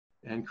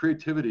And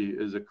creativity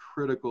is a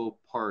critical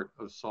part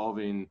of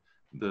solving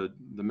the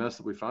mess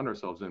that we found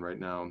ourselves in right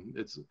now.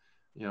 It's,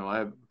 you know, I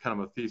have kind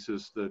of a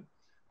thesis that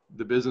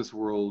the business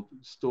world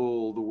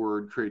stole the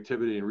word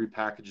creativity and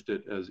repackaged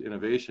it as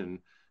innovation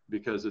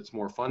because it's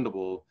more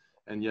fundable.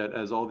 And yet,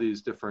 as all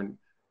these different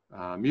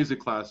music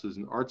classes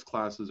and arts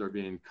classes are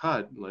being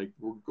cut, like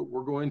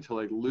we're going to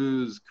like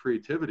lose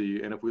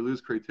creativity. And if we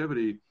lose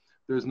creativity,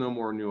 there's no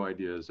more new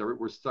ideas.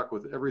 We're stuck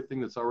with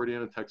everything that's already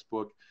in a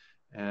textbook,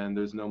 and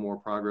there's no more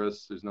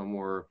progress. There's no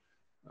more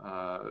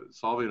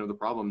solving of the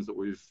problems that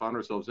we've found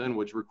ourselves in,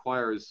 which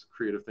requires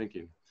creative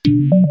thinking.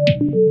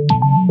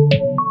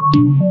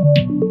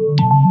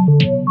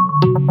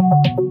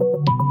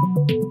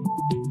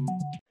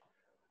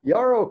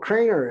 Yarrow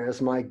Kraner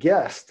is my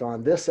guest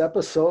on this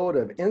episode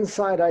of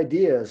Inside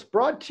Ideas,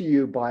 brought to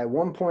you by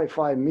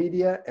 1.5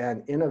 Media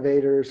and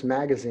Innovators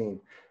Magazine.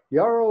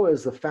 Yarrow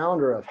is the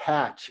founder of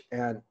Hatch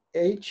and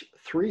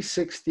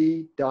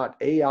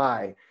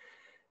H360.ai,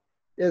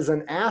 is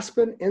an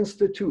Aspen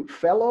Institute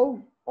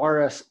Fellow,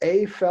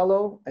 RSA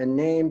Fellow, and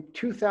named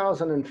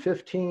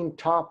 2015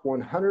 Top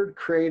 100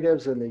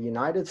 Creatives in the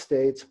United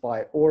States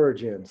by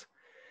Origins.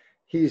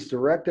 He's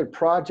directed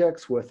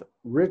projects with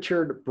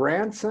Richard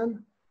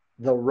Branson,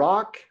 The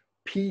Rock,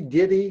 P.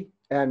 Diddy,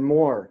 and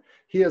more.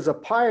 He is a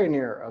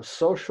pioneer of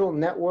social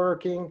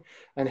networking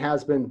and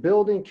has been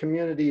building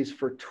communities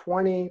for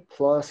 20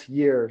 plus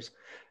years.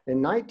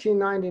 In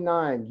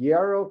 1999,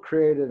 Yarrow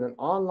created an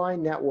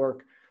online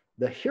network,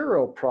 the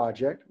Hero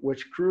Project,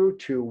 which grew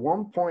to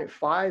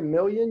 1.5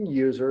 million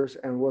users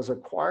and was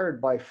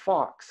acquired by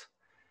Fox.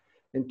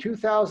 In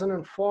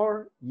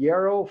 2004,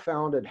 Yarrow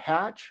founded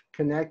Hatch,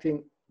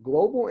 connecting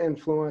global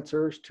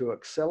influencers to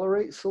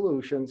accelerate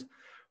solutions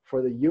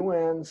for the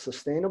UN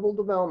Sustainable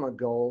Development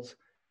Goals.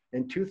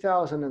 In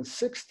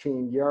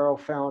 2016, Yarrow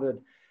founded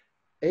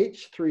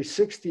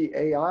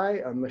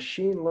H360.ai, a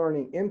machine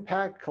learning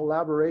impact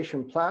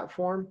collaboration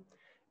platform.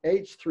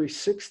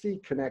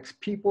 H360 connects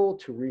people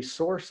to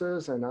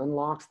resources and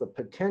unlocks the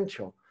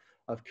potential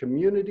of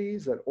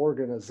communities and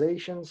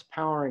organizations,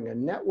 powering a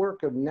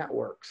network of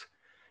networks.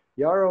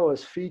 Yarrow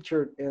is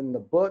featured in the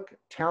book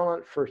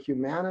Talent for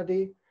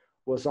Humanity,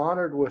 was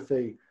honored with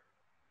the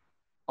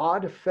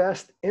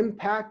Audfest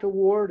Impact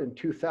Award in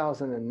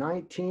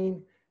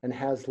 2019, and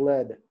has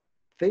led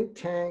think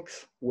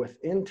tanks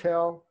with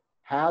Intel,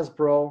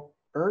 Hasbro,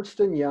 Ernst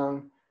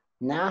Young,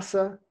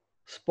 NASA,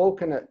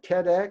 spoken at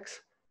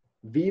TEDx,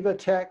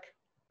 Vivatech,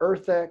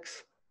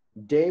 EarthX,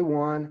 Day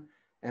One,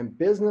 and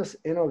Business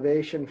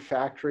Innovation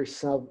Factory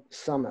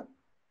Summit.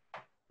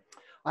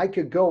 I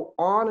could go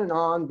on and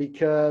on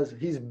because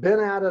he's been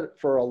at it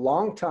for a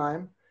long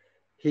time.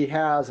 He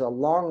has a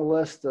long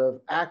list of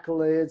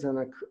accolades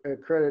and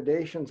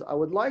accreditations. I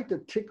would like to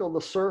tickle the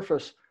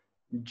surface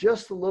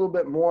just a little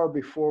bit more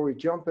before we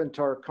jump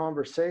into our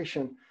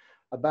conversation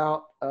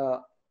about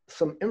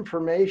some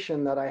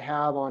information that I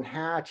have on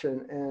Hatch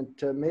and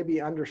to maybe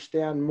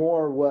understand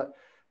more what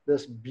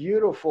this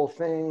beautiful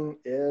thing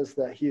is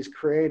that he's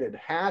created.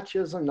 Hatch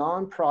is a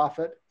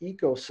nonprofit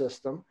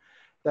ecosystem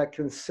that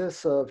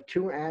consists of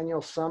 2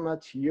 annual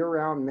summits,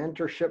 year-round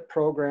mentorship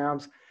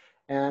programs,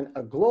 and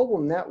a global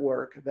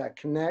network that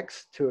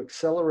connects to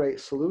accelerate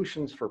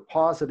solutions for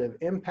positive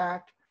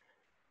impact.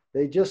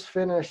 They just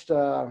finished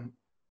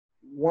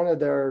one of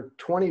their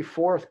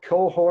 24th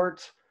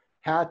cohorts.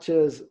 Hatch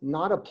is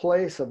not a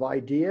place of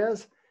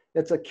ideas.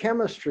 It's a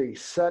chemistry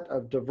set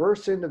of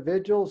diverse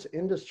individuals,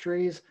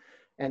 industries,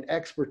 and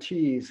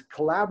expertise,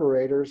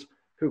 collaborators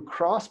who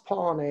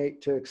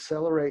cross-pollinate to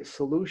accelerate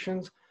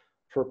solutions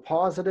for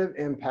positive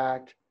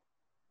impact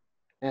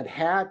and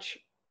hatch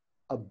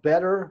a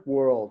better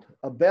world,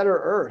 a better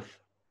earth.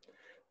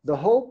 The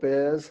hope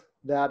is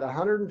that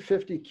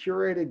 150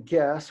 curated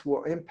guests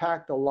will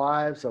impact the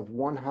lives of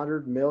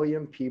 100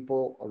 million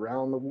people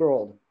around the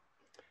world.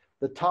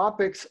 The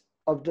topics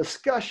of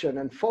discussion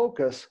and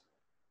focus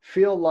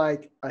feel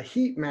like a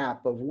heat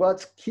map of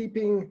what's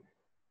keeping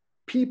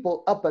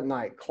people up at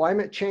night: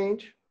 climate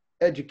change,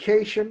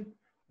 education,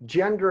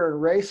 gender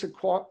and race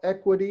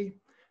equity,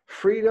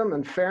 freedom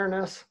and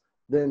fairness,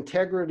 the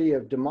integrity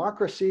of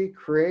democracy,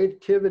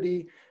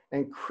 creativity,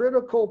 and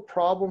critical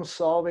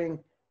problem-solving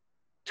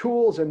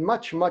tools, and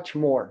much, much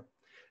more.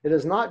 It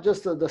is not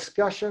just a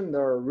discussion.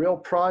 There are real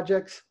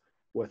projects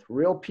with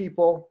real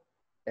people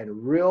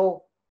and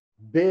real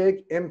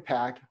big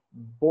impact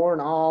born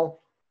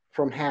all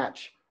from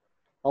Hatch.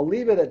 I'll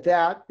leave it at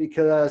that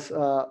because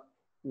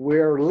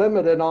we're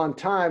limited on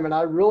time, and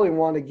I really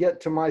want to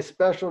get to my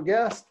special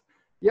guest.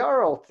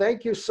 Yarrow,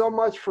 thank you so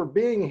much for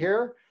being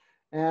here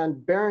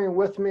and bearing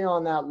with me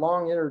on that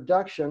long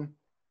introduction.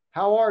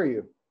 How are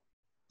you?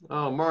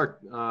 Oh, Mark,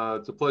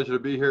 it's a pleasure to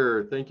be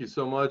here. Thank you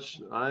so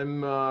much.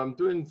 I'm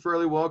doing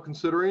fairly well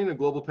considering a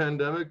global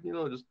pandemic, you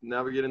know, just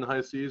navigating the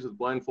high seas with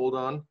blindfold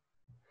on.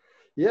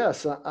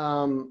 Yes,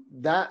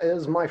 that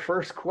is my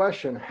first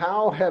question.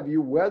 How have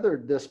you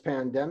weathered this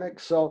pandemic?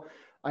 So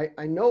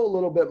I know a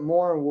little bit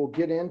more, and we'll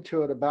get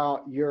into it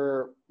about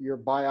your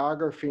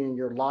biography and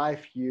your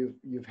life.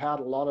 You've had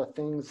a lot of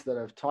things that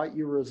have taught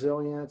you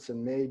resilience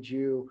and made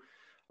you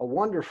a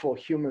wonderful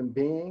human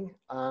being.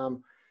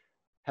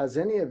 Has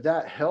any of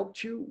that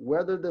helped you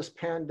weather this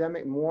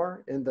pandemic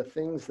more in the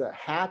things that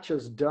Hatch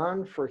has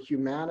done for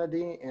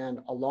humanity, and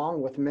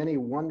along with many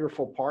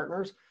wonderful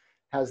partners?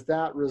 Has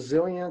that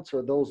resilience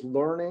or those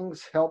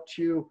learnings helped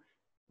you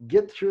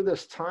get through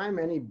this time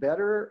any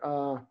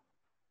better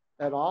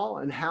at all?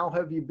 And how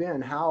have you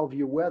been? How have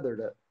you weathered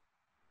it?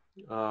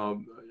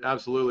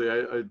 Absolutely.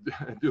 I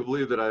do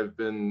believe that I've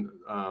been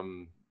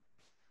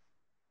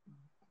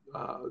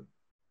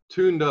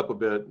tuned up a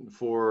bit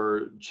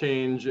for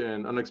change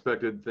and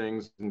unexpected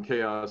things and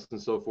chaos and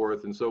so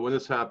forth. And so when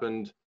this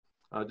happened,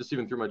 just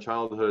even through my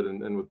childhood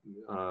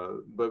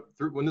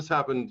when this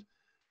happened,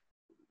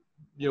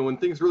 you know, when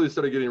things really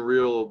started getting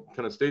real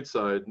kind of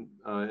stateside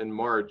in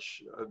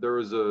March, there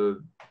was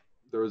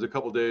a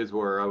couple days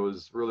where I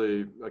was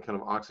really a kind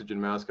of oxygen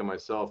mask on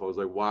myself. I was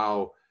like,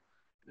 wow,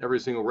 every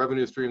single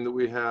revenue stream that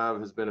we have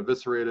has been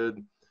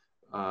eviscerated.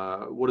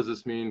 What does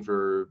this mean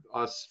for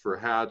us, for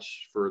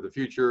Hatch, for the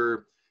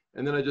future?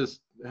 And then I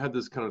just had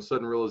this kind of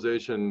sudden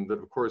realization that,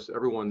 of course,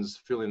 everyone's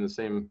feeling the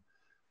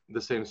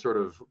same sort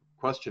of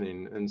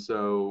questioning. And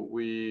so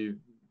we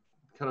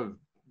kind of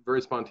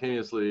very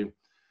spontaneously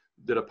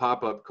did a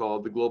pop-up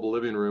called the Global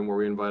Living Room, where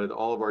we invited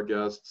all of our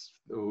guests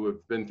who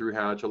have been through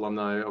Hatch,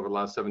 alumni over the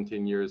last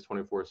 17 years,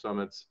 24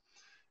 summits.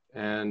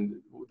 And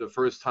the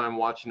first time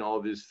watching all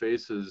of these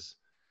faces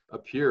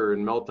appear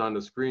and melt on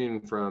the screen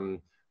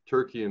from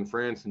Turkey and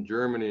France and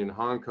Germany and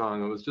Hong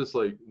Kong, it was just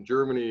like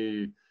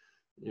Germany,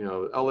 you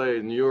know,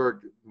 LA, New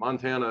York,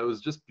 Montana. It was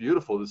just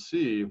beautiful to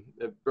see.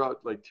 It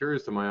brought like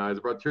tears to my eyes.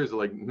 It brought tears to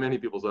like many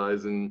people's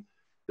eyes. And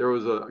there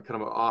was a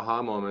kind of an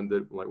aha moment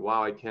that like,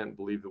 wow, I can't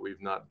believe that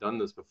we've not done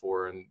this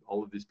before. And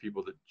all of these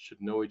people that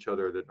should know each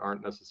other that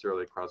aren't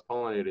necessarily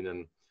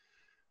cross-pollinating.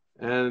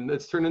 And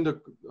it's turned into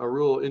a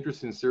real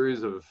interesting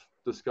series of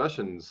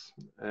discussions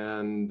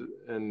and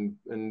then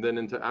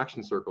into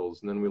action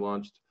circles. And then we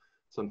launched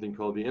something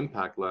called the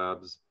Impact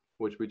Labs,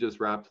 which we just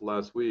wrapped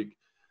last week.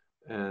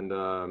 And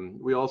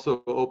we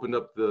also opened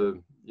up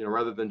the, you know,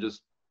 rather than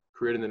just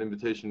creating an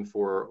invitation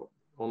for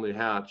only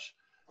Hatch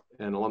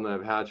and alumni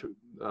of Hatch,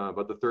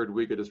 but the third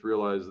week I just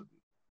realized that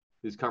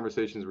these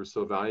conversations were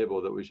so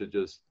valuable that we should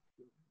just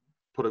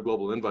put a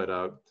global invite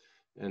out.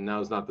 And now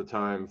is not the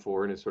time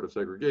for any sort of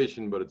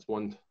segregation, but it's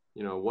one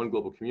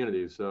global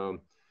community. So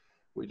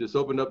we just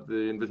opened up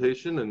the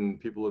invitation, and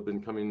people have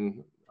been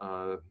coming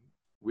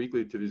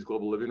weekly to these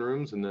global living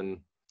rooms. And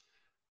then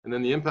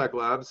the Impact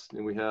Labs,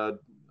 and we had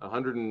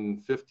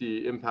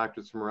 150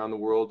 impactors from around the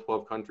world,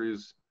 12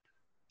 countries,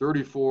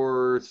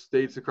 34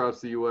 states across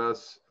the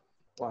US,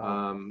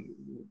 wow.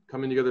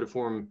 Coming together to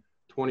form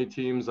 20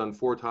 teams on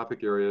 4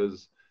 topic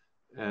areas.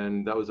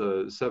 And that was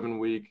a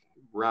 7-week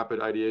rapid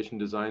ideation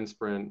design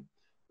sprint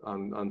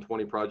on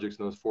 20 projects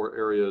in those 4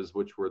 areas,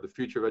 which were the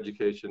future of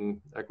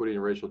education, equity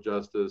and racial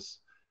justice,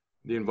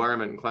 the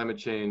environment and climate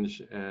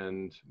change,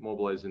 and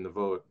mobilizing the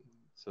vote.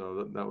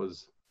 So that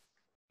was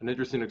an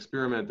interesting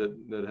experiment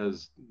that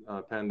has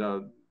panned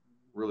out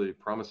really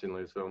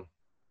promisingly. So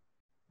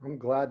I'm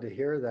glad to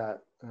hear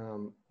that.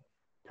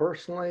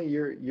 Personally,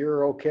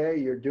 you're okay.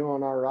 You're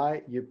doing all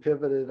right. You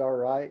pivoted all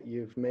right.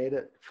 You've made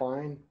it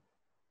fine.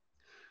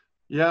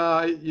 Yeah,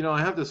 I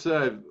have to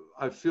say,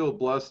 I feel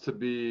blessed to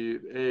be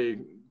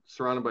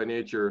surrounded by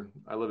nature.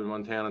 I live in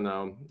Montana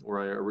now, where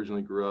I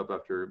originally grew up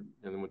and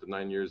then went to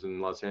 9 years in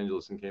Los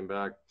Angeles and came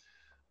back.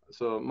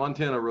 So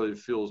Montana really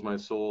fuels my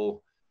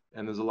soul,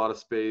 and there's a lot of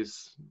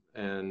space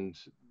and,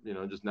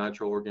 just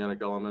natural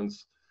organic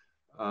elements.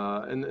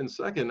 And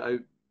second,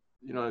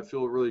 I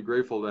feel really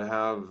grateful to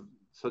have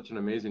such an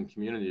amazing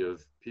community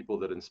of people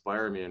that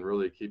inspire me and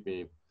really keep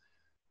me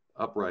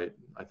upright.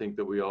 I think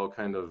that we all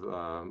kind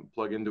of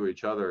plug into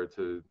each other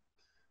to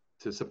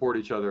support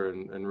each other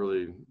and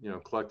really,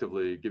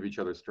 collectively give each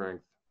other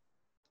strength.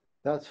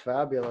 That's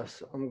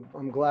fabulous.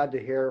 I'm glad to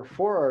hear.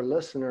 For our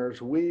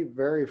listeners, we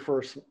very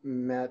first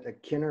met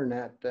at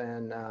Kindernet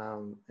and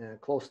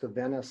close to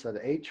Venice at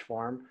H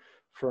Farm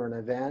for an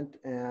event.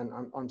 And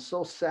I'm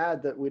so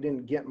sad that we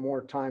didn't get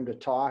more time to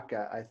talk.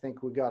 I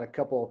think we got a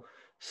couple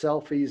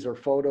selfies or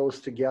photos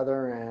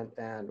together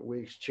and we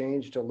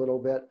exchanged a little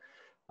bit.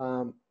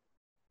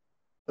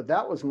 But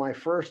that was my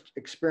first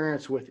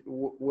experience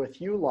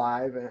with you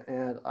live,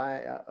 and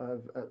I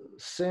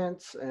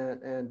since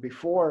and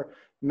before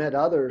met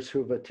others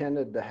who've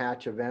attended the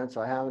Hatch events.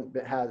 I haven't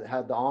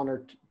had the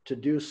honor to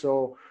do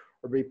so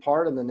or be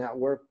part of the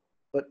network,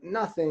 but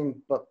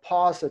nothing but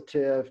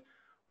positive,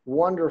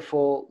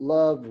 wonderful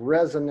love,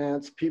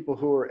 resonance, people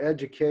who are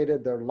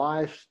educated, their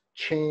lives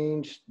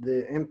changed,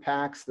 the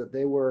impacts that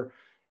they were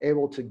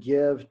able to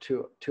give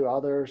to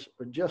others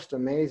are just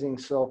amazing.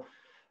 So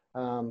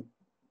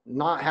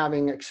not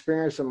having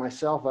experienced it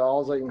myself,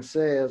 all I can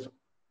say is,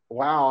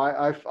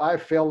 wow, I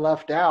feel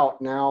left out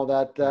now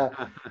that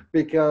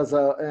because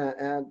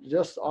and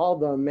just all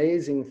the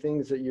amazing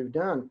things that you've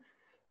done.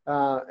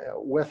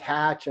 with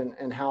Hatch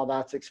and how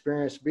that's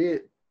experienced.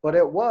 But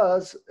it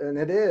was, and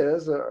it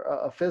is,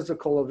 a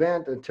physical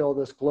event until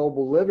this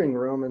global living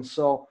room. And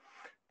so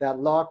that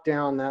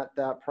lockdown,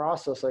 that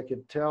process, I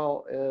could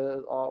tell,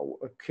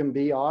 can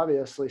be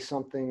obviously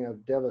something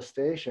of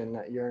devastation.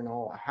 That, you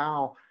know,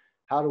 how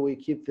do we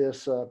keep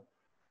this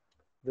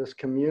this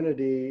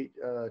community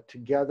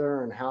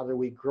together, and how do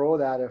we grow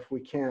that if we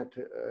can't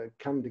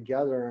come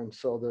together? And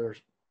so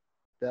there's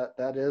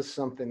that is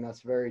something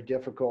that's very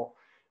difficult,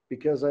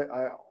 because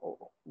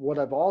what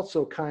I've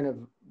also kind of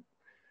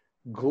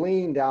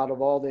gleaned out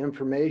of all the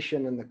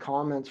information and the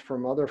comments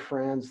from other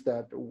friends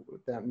that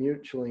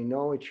mutually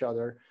know each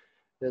other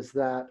is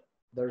that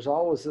there's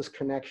always this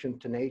connection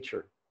to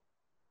nature.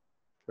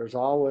 There's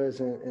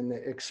always in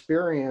the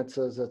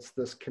experiences, it's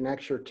this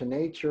connection to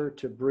nature,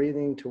 to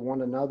breathing, to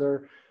one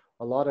another,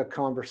 a lot of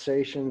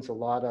conversations, a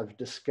lot of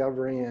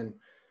discovery, and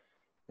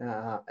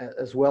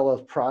as well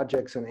as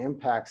projects and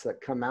impacts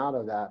that come out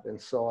of that. And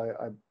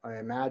so I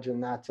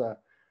imagine that's a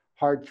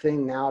hard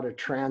thing now to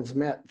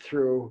transmit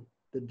through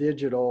the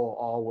digital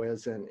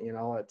always, and you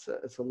know,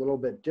 it's a little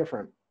bit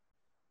different.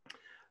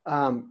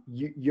 And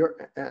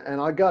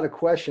I got a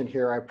question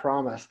here, I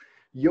promise.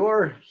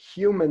 Your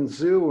human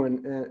zoo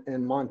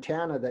in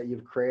Montana that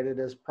you've created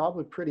is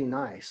probably pretty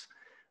nice.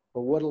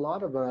 But what a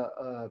lot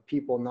of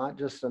people, not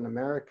just in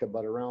America,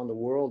 but around the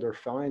world, are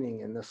finding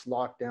in this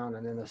lockdown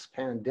and in this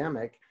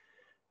pandemic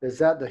is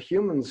that the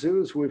human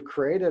zoos we've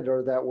created,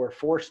 or that we're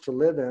forced to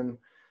live in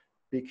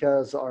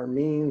because our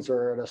means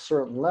are at a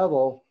certain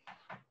level,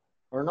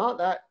 are not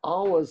that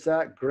always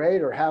that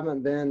great, or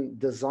haven't been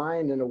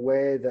designed in a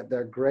way that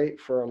they're great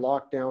for a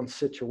lockdown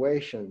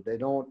situation. They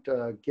don't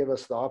give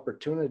us the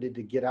opportunity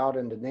to get out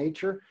into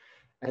nature.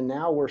 And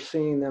now we're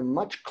seeing them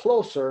much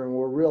closer, and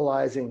we're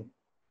realizing,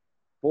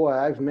 boy,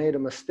 I've made a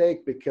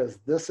mistake, because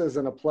this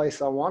isn't a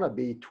place I want to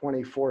be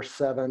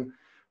 24/7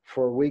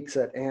 for weeks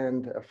at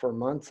end, for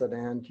months at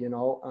end, you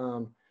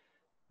know.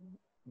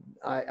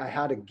 I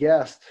had a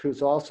guest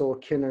who's also a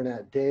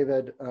Kindernet,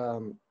 David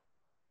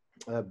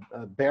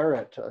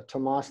Barrett,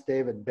 Tomas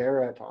David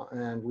Barrett,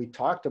 and we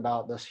talked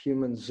about this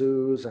human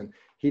zoos, and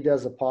he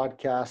does a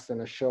podcast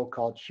and a show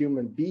called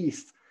Human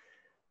Beasts.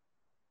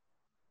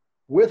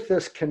 With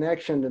this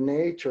connection to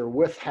nature,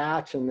 with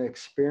Hatch and the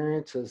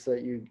experiences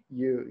that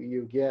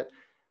you get,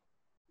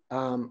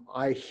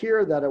 I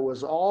hear that it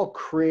was all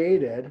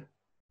created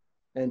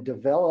and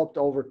developed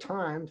over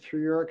time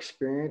through your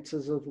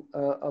experiences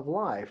of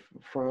life,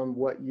 from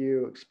what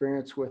you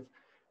experienced with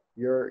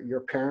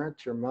your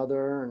parents, your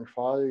mother and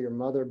father, your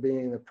mother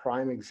being the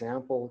prime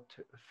example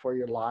for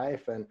your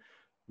life, and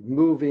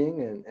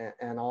moving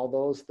and all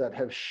those that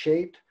have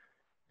shaped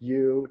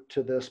you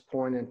to this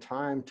point in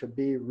time to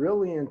be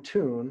really in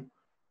tune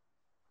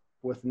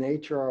with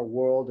nature, our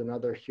world, and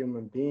other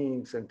human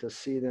beings, and to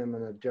see them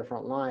in a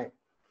different light.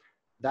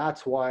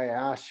 That's why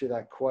I asked you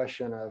that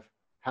question of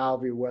how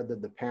have you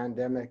weathered the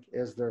pandemic?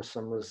 Is there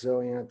some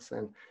resilience,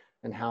 and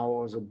how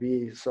it was a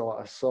be?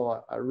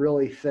 So I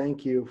really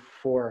thank you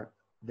for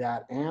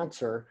that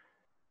answer.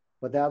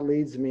 But that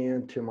leads me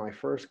into my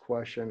first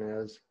question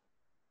is,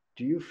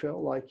 do you feel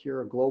like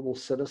you're a global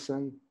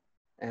citizen?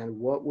 And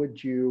what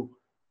would you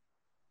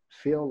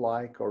feel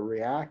like or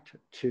react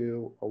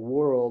to a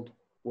world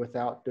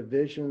without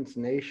divisions,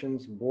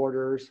 nations,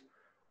 borders,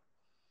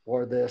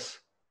 or this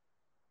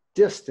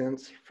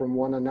distance from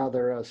one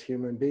another as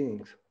human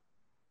beings?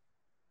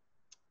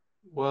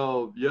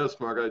 Well, yes,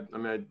 Mark.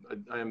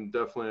 I am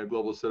definitely a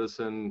global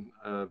citizen.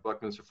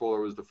 Buckminster Fuller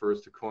was the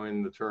first to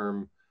coin the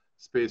term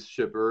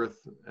spaceship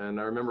Earth. And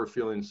I remember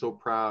feeling so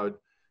proud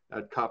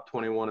at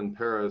COP21 in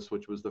Paris,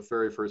 which was the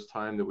very first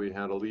time that we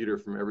had a leader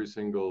from every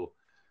single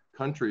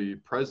country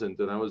present.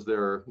 And I was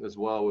there as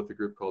well with a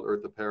group called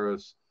Earth of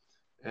Paris.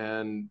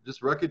 And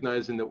just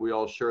recognizing that we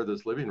all share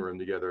this living room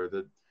together,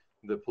 that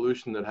the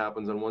pollution that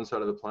happens on one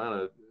side of the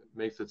planet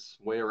makes its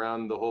way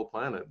around the whole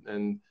planet.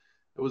 And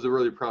it was a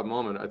really proud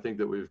moment. I think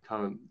that we've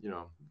kind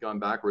of, gone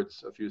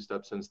backwards a few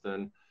steps since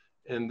then.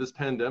 And this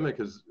pandemic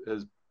has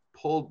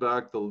pulled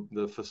back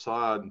the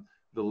facade,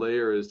 the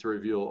layers, to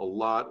reveal a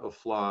lot of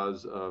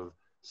flaws of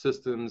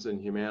systems and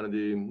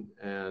humanity.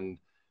 And,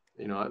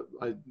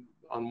 I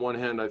on one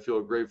hand, I feel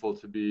grateful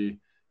to be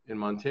in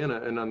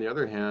Montana. And on the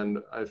other hand,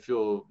 I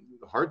feel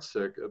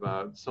heartsick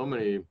about so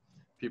many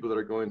people that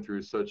are going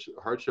through such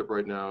hardship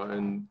right now.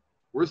 And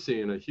we're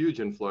seeing a huge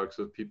influx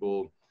of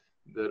people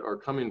that are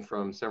coming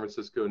from San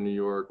Francisco, New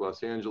York,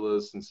 Los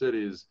Angeles, and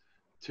cities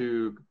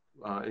to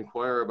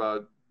inquire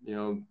about,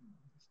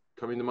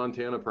 coming to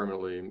Montana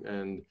permanently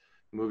and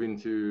moving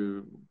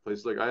to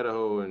places like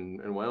Idaho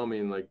and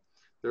Wyoming. Like,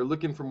 they're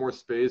looking for more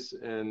space,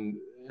 and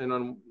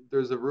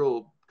there's a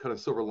real kind of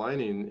silver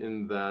lining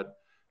in that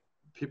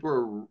people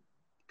are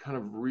kind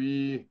of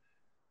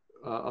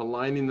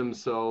aligning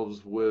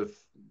themselves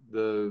with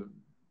the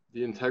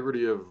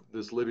integrity of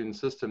this living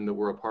system that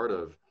we're a part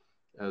of,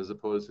 as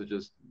opposed to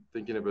just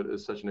thinking of it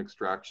as such an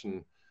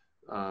extraction.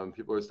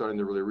 People are starting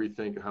to really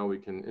rethink how we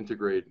can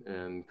integrate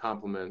and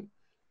complement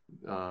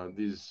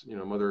these,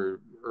 Mother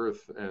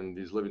Earth and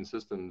these living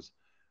systems.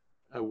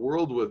 a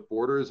world with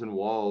borders and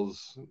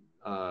walls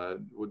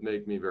would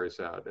make me very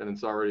sad, and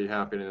it's already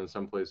happening in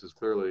some places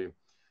clearly.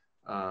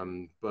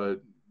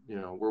 But you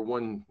know, we're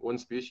one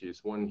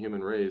species, one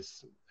human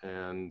race,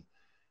 and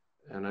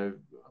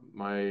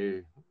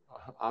my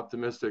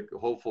optimistic,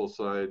 hopeful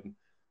side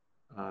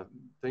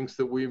thinks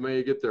that we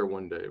may get there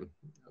one day,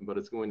 but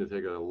it's going to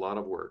take a lot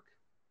of work.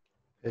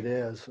 It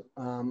is.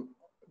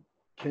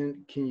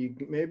 Can you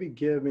maybe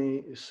give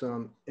me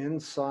some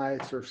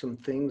insights or some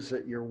things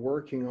that you're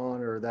working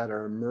on or that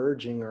are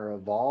emerging or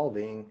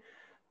evolving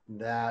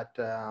that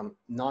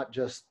not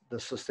just the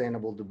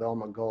Sustainable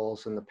Development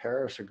Goals and the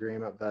Paris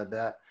Agreement, but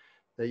that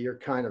you're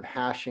kind of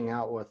hashing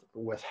out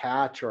with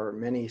Hatch or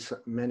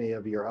many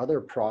of your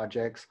other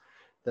projects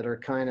that are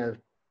kind of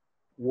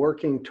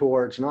working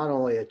towards not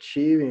only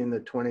achieving the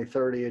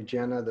 2030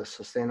 agenda, the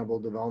Sustainable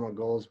Development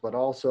Goals, but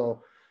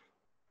also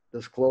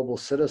this global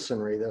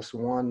citizenry, this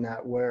one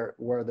that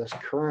where this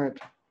current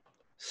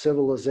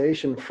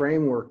civilization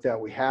framework that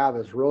we have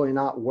is really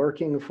not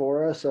working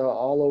for us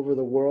all over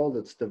the world.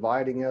 It's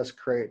dividing us,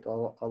 create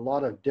a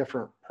lot of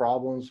different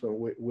problems, but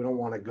we don't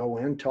want to go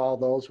into all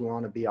those. We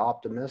want to be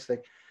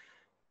optimistic,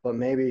 but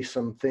maybe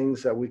some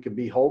things that we could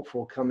be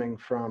hopeful coming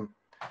from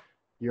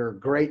your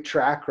great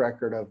track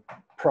record of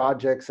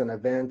projects and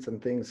events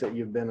and things that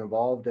you've been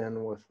involved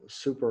in with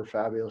super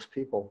fabulous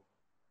people.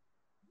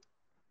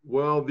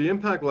 Well, the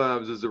Impact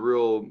Labs is a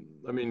real,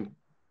 I mean,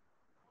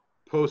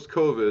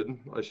 post-COVID,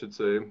 I should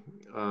say,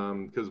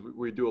 because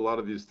we do a lot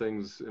of these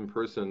things in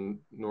person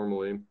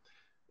normally,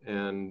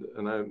 and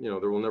you know,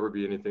 there will never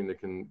be anything that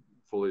can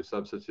fully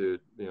substitute,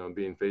 you know,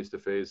 being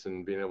face-to-face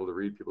and being able to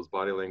read people's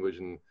body language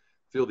and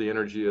feel the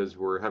energy as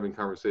we're having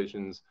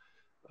conversations.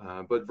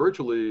 But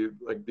virtually,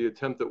 like the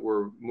attempt that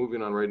we're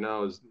moving on right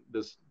now is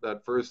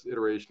that first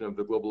iteration of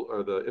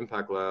the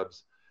Impact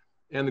Labs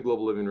and the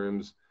Global Living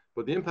Rooms.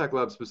 But the Impact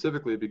Lab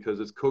specifically because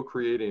it's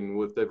co-creating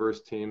with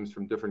diverse teams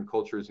from different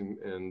cultures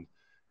and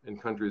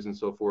countries and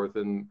so forth.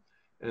 And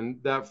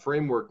that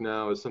framework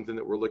now is something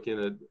that we're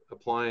looking at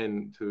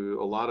applying to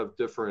a lot of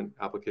different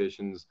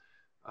applications.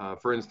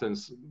 For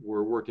instance,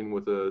 we're working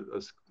with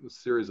a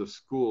series of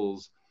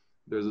schools.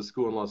 There's a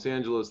school in Los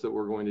Angeles that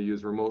we're going to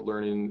use remote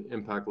learning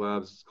Impact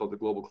Labs. It's called the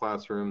Global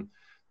Classroom.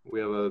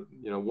 We have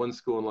one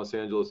school in Los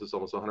Angeles that's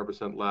almost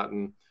 100%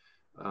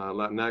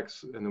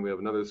 Latinx, and then we have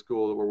another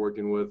school that we're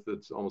working with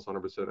that's almost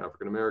 100%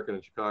 African American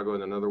in Chicago,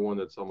 and another one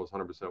that's almost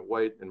 100%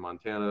 white in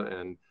Montana.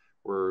 And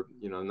we're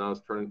now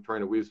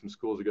trying to weave some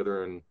schools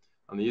together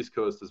on the East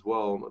Coast as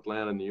well: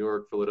 Atlanta, New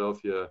York,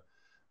 Philadelphia,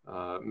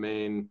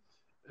 Maine.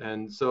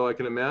 And so I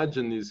can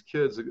imagine these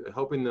kids,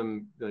 helping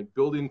them, like,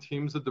 building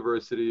teams of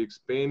diversity,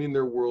 expanding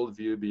their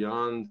worldview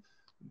beyond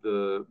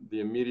the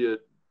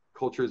immediate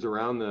cultures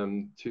around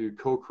them to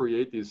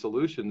co-create these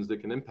solutions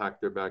that can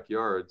impact their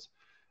backyards.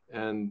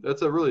 And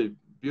that's a really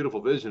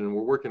beautiful vision, and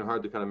we're working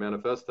hard to kind of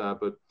manifest that.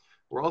 But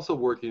we're also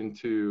working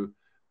to,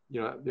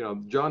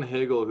 John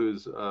Hagel,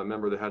 who's a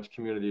member of the Hatch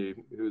community,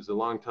 who's a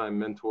longtime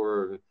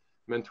mentor,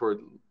 mentored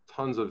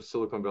tons of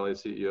Silicon Valley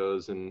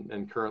CEOs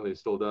and currently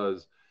still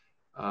does.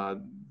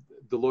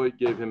 Deloitte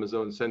gave him his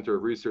own center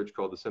of research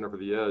called the Center for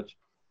the Edge.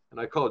 And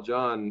I called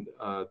John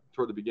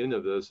toward the beginning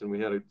of this, and we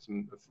had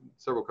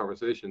several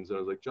conversations. And I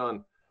was like,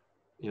 John,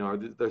 are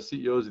the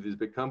CEOs of these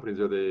big companies,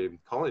 are they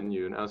calling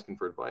you and asking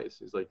for advice?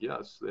 He's like,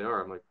 yes, they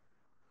are. I'm like,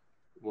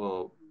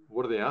 well,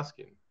 what are they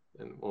asking?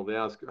 And well, they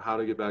ask how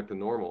to get back to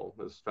normal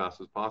as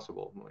fast as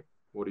possible. I'm like,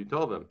 what do you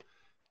tell them?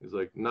 He's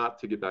like, not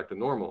to get back to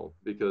normal,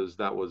 because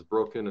that was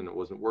broken and it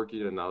wasn't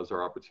working, and that was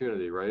our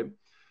opportunity, right?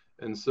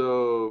 And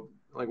so,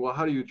 like, well,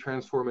 how do you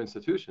transform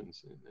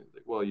institutions?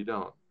 Like, well, you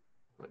don't.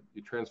 Like,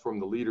 you transform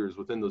the leaders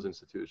within those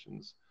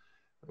institutions.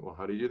 Like, well,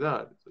 how do you do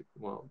that? It's like,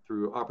 well,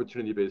 through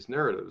opportunity-based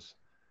narratives.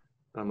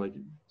 I'm like,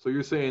 so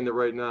you're saying that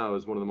right now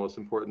is one of the most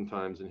important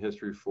times in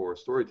history for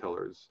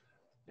storytellers?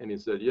 And he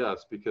said,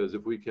 yes, because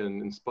if we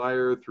can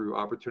inspire through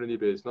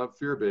opportunity-based, not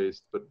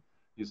fear-based, but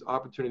these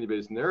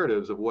opportunity-based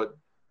narratives of what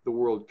the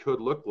world could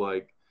look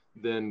like,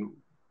 then,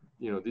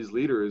 these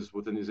leaders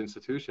within these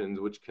institutions,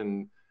 which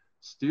can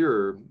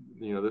steer,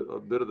 a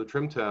bit of the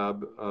trim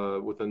tab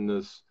within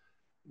this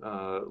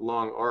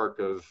long arc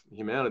of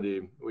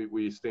humanity,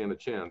 we stand a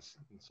chance.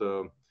 And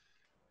so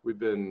we've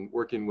been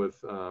working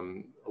with a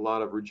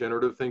lot of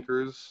regenerative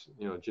thinkers,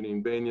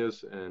 Janine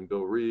Banyas and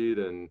Bill Reed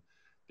and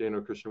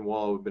Daniel Christian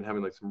Wall. We've been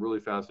having some really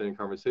fascinating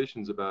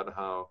conversations about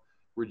how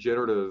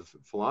regenerative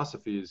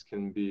philosophies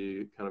can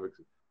be kind of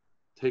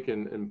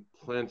taken and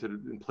planted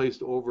and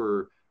placed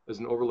over as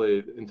an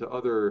overlay into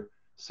other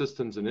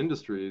systems and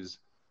industries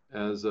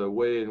as a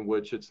way in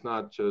which it's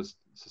not just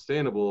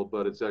sustainable,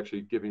 but it's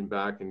actually giving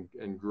back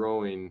and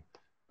growing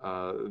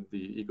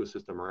the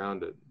ecosystem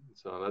around it.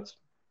 So that's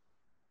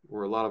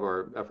where a lot of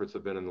our efforts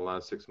have been in the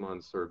last 6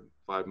 months or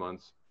 5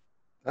 months.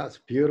 That's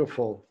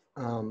beautiful.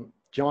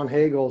 John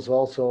Hagel's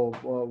also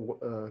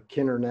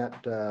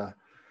Kinternet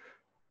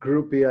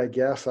groupie, I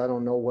guess. I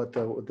don't know what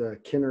the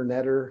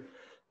Kinternetter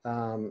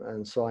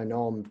And so I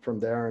know him from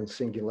there in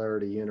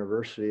Singularity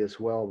University as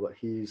well, but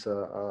he's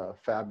a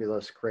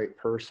fabulous, great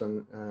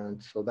person.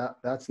 And so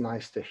that's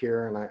nice to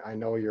hear. And I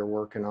know you're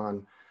working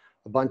on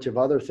a bunch of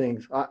other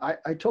things.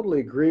 I totally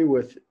agree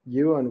with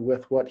you and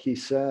with what he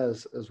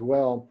says as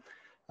well.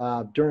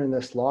 During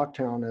this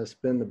lockdown has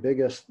been the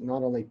biggest,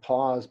 not only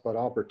pause, but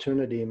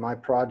opportunity. My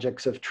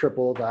projects have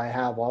tripled. I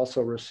have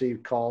also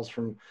received calls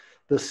from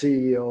the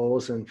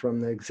CEOs and from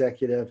the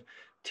executive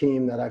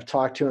team that I've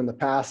talked to in the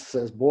past.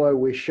 Says, boy,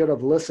 we should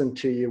have listened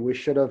to you. We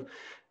should have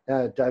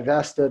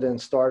divested and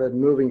started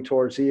moving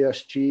towards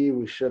ESG.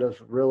 We should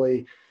have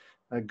really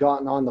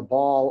gotten on the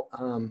ball.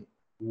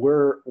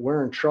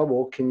 We're in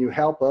trouble. Can you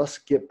help us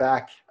get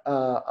back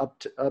up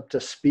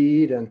to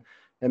speed and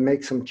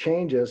make some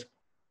changes?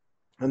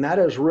 And that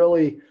is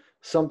really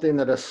something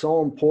that is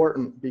so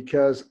important,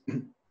 because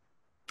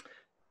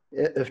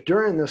if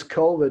during this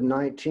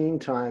COVID-19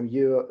 time,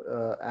 you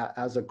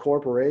as a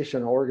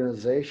corporation,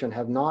 organization,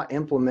 have not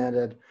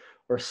implemented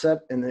or set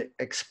an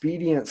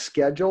expedient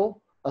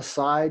schedule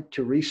aside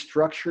to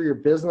restructure your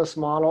business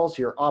models,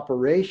 your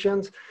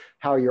operations,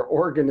 how your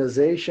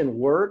organization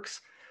works,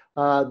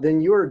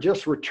 then you are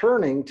just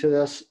returning to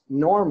this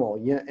normal.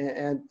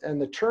 And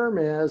the term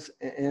is,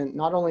 and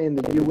not only in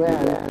the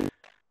UN,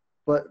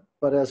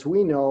 but as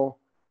we know,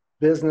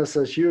 business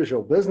as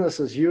usual. Business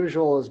as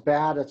usual is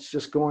bad. It's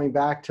just going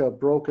back to a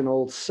broken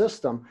old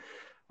system.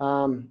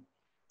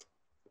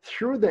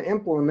 Through the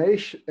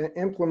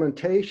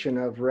implementation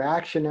of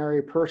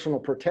reactionary personal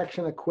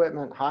protection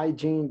equipment,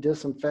 hygiene,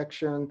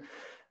 disinfection,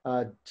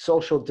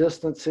 social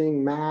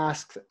distancing,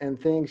 masks, and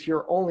things,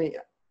 you're only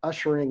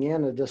ushering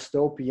in a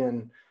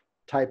dystopian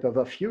type of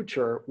a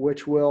future,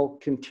 which will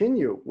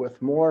continue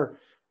with more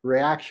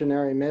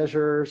reactionary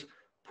measures,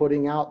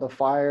 putting out the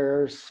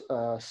fires,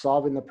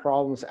 solving the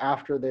problems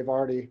after they've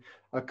already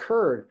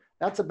occurred.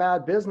 That's a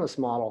bad business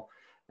model.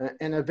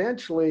 And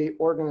eventually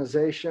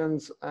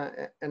organizations,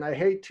 and I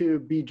hate to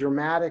be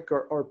dramatic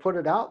or put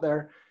it out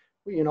there,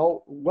 you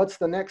know, what's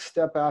the next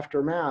step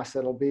after masks?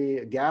 It'll be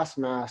a gas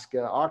mask,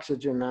 an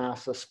oxygen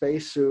mask, a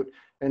spacesuit,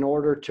 in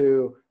order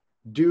to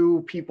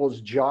do people's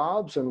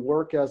jobs and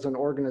work as an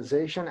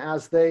organization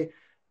as they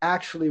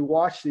actually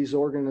watch these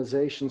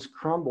organizations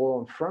crumble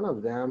in front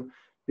of them,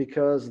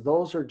 because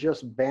those are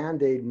just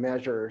Band-Aid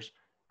measures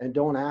and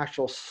don't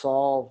actually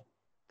solve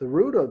the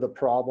root of the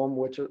problem,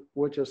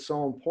 which is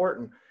so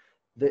important.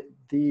 That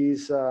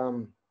these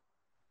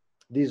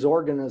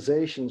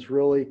organizations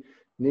really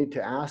need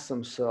to ask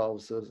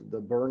themselves the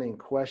burning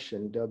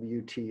question,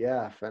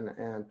 WTF?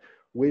 And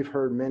we've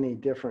heard many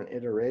different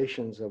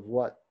iterations of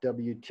what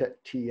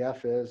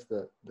WTF is,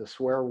 the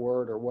swear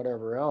word or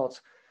whatever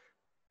else,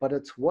 but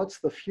it's what's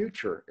the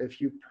future?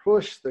 If you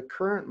push the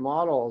current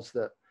models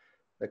that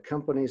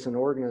companies and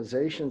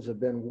organizations have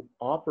been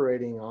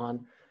operating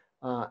on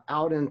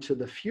out into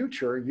the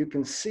future, you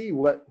can see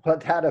what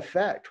that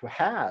effect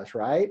has,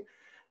 right?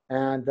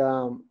 And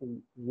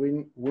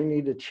we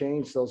need to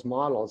change those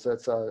models.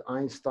 That's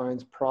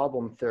Einstein's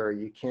problem theory.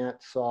 You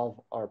can't solve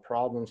our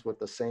problems with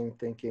the same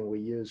thinking we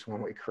used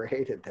when we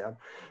created them.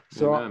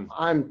 So Amen.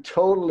 I'm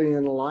totally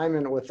in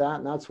alignment with that.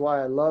 And that's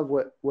why I love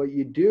what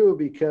you do,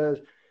 because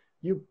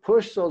you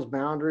push those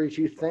boundaries.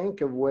 You think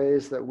of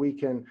ways that we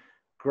can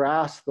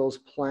grasp those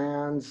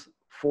plans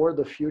for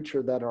the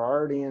future that are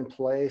already in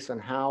place,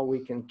 and how we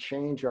can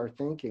change our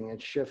thinking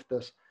and shift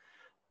this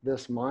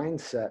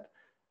mindset.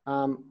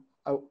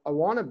 I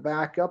want to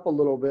back up a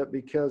little bit,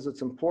 because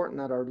it's important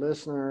that our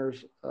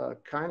listeners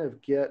kind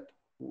of get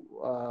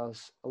a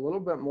little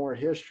bit more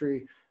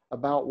history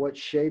about what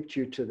shaped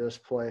you to this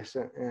place.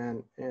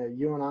 And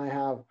you and I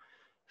have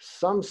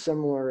some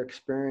similar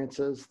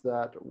experiences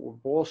that were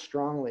both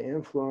strongly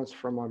influenced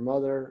from our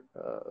mother,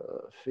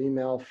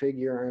 female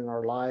figure in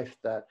our life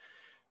that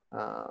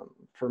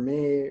for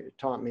me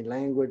taught me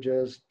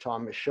languages,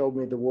 showed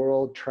me the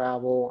world,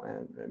 travel,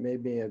 and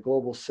made me a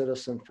global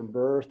citizen from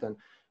birth, and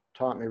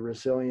taught me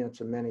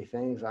resilience and many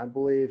things. I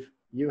believe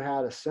you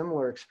had a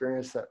similar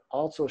experience that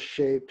also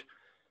shaped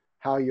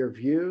how your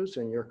views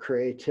and your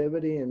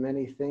creativity and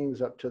many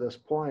things up to this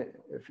point.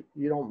 If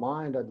you don't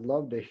mind, I'd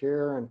love to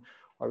hear, and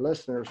our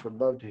listeners would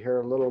love to hear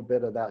a little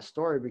bit of that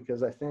story,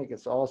 because I think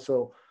it's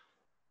also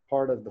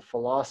part of the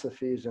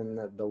philosophies and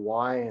the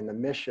why and the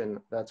mission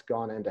that's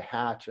gone into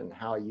Hatch, and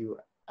how you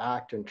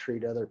act and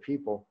treat other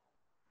people.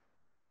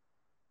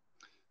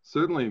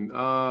 Certainly.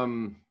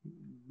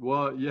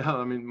 Well, yeah,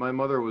 I mean, my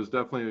mother was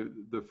definitely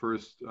the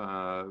first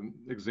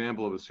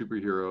example of a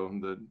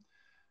superhero that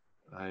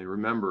I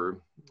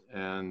remember.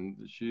 And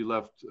she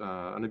left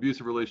an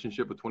abusive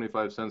relationship with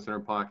 25 cents in her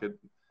pocket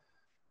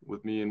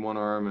with me in one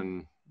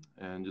arm,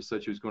 and just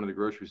said she was going to the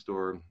grocery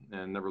store,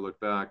 and never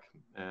looked back,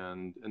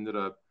 and ended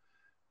up,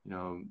 you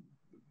know,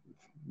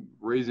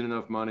 raising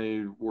enough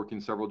money, working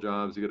several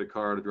jobs to get a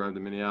car to drive to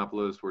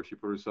Minneapolis, where she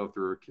put herself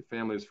through her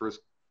family's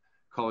first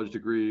college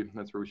degree.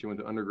 That's where she went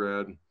to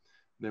undergrad.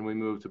 Then we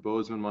moved to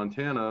Bozeman,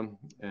 Montana,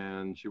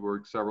 and she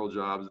worked several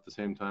jobs at the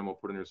same time while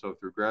putting herself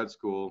through grad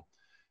school.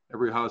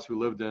 Every house we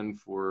lived in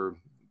for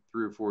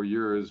 3 or 4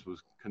 years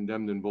was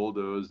condemned and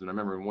bulldozed. And I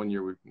remember in 1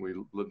 year we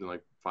lived in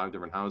like 5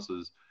 different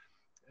houses,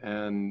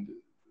 and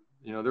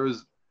you know, it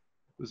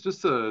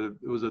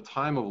was a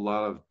time of a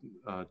lot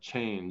of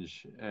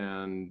change,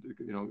 and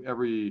you know,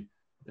 every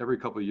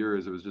couple of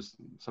years it was just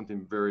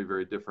something very,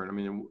 very different. I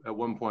mean, at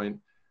one point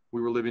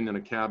we were living in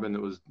a cabin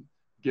that was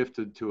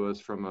gifted to us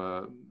from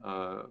a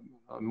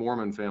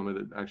Mormon family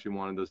that actually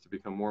wanted us to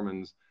become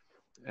Mormons.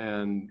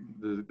 And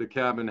the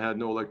cabin had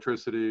no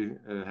electricity.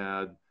 It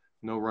had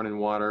no running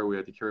water. We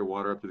had to carry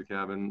water up to the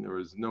cabin. There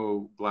was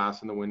no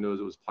glass in the windows.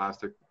 It was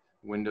plastic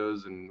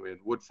windows, and we had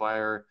wood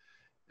fire.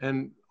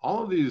 And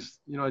all of these,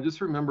 you know, I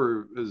just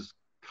remember as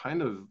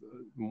kind of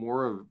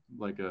more of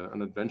like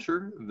an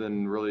adventure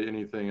than really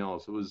anything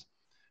else. It was,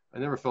 I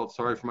never felt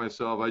sorry for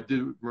myself. I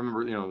do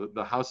remember, you know,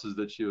 the houses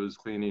that she was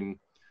cleaning.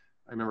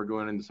 I remember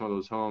going into some of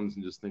those homes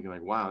and just thinking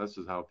like, wow, this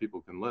is how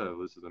people can live.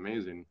 This is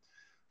amazing.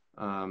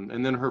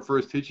 And then her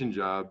first teaching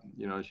job,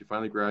 you know, she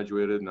finally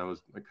graduated, and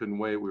I couldn't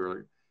wait. We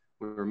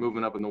were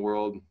moving up in the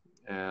world,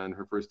 and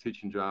her first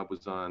teaching job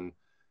was on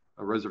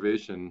a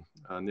reservation,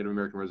 a Native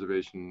American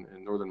reservation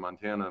in northern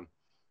Montana.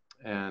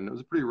 And it was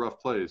a pretty rough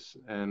place.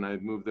 And I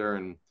moved there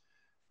in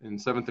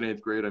 7th and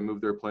 8th grade. I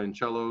moved there playing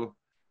cello.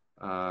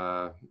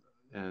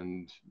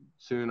 And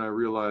soon I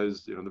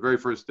realized, you know, the very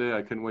first day,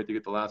 I couldn't wait to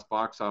get the last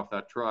box off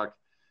that truck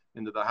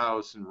into the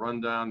house and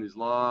run down these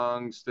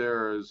long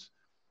stairs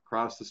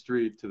across the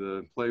street to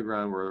the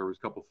playground where there was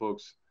a couple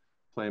folks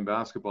playing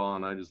basketball.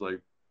 And I just like,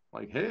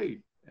 hey,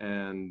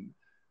 and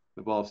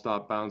the ball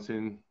stopped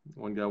bouncing.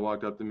 One guy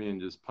walked up to me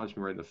and just punched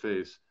me right in the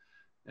face.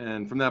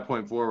 And from that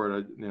point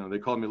forward, you know, they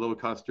called me Little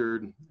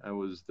Custard. I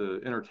was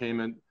the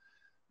entertainment.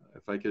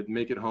 If I could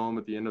make it home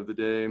at the end of the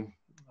day,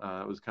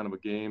 it was kind of a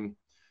game.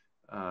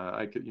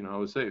 I could, you know, I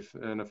was safe.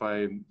 And if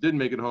I didn't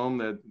make it home,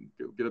 they'd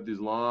get up these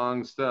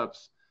long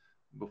steps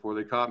before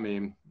they caught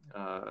me.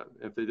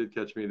 If they did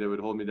catch me, they would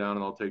hold me down,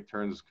 and I'll take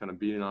turns kind of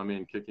beating on me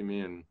and kicking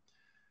me.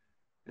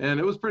 And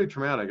it was pretty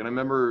traumatic. And I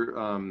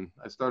remember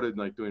I started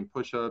like doing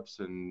push-ups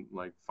and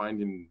like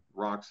finding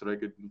rocks that I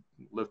could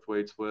lift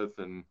weights with.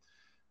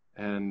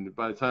 And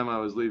by the time I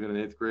was leaving in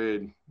 8th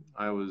grade,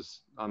 I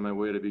was on my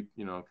way to be,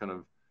 you know, kind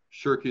of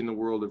shirking the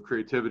world of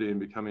creativity and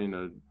becoming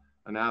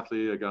an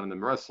athlete. I got into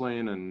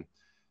wrestling, and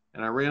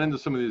I ran into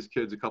some of these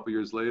kids a couple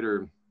years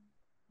later.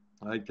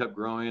 I kept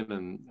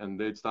growing, and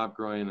they'd stopped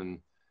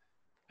growing.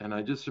 And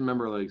I just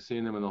remember like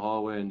seeing them in the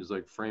hallway and just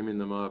like framing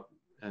them up,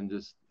 and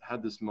just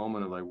had this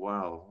moment of like,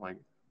 wow, like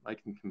I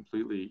can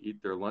completely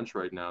eat their lunch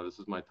right now. This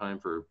is my time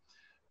for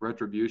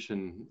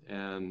retribution.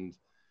 And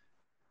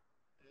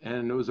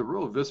it was a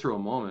real visceral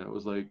moment. It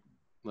was like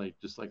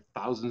just like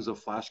thousands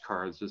of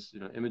flashcards, just, you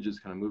know, images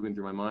kind of moving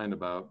through my mind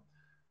about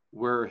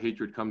where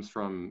hatred comes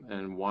from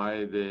and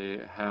why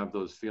they have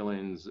those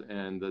feelings,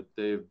 and that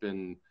they've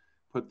been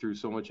put through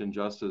so much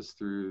injustice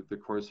through the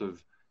course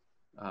of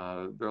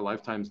their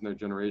lifetimes and their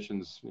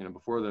generations, you know,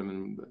 before them,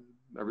 and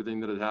everything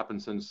that had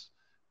happened since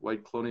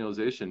white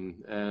colonialization.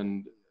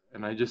 And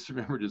I just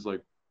remember just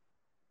like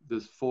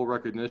this full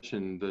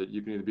recognition that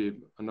you can either be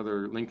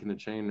another link in the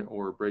chain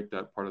or break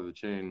that part of the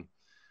chain.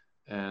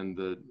 And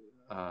that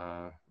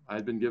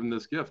I'd been given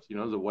this gift, you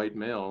know, as a white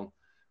male.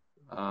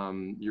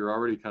 You're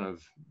already kind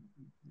of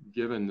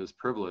given this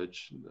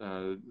privilege,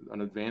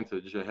 an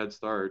advantage, a head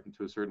start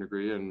to a certain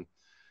degree, and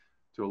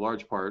to a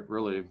large part,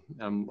 really.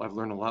 I've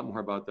learned a lot more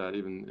about that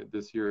even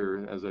this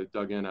year as I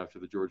dug in after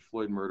the George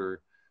Floyd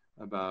murder,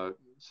 about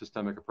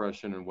systemic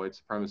oppression and white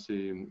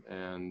supremacy.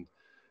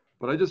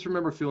 But I just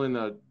remember feeling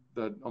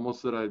that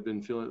almost that I've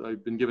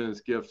been given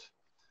this gift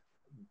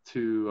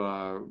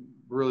to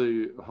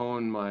really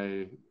hone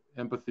my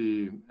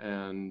empathy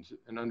and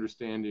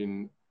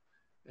understanding.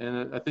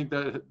 And I think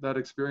that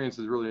experience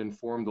has really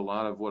informed a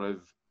lot of what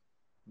I've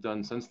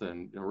done since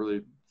then, you know,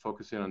 really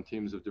focusing on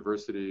themes of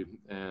diversity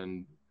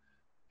and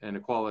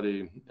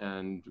equality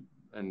and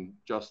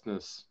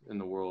justness in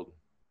the world.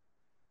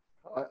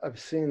 I've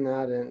seen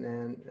that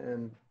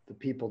and the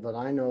people that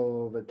I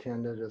know have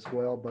attended as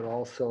well, but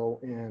also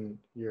in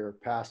your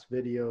past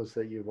videos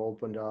that you've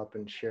opened up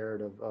and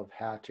shared of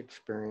Hatch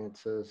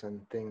experiences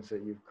and things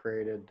that you've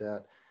created,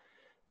 that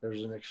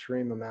there's an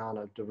extreme amount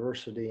of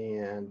diversity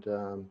and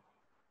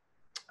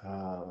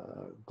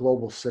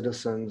global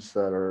citizens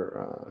that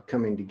are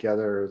coming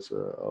together as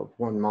of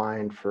one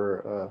mind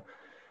for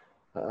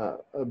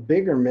a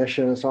bigger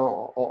mission. Is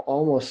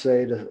almost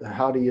say to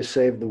how do you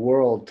save the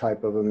world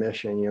type of a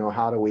mission. You know,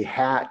 how do we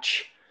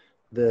hatch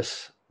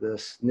this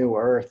new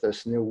earth,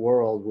 this new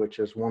world, which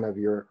is one of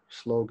your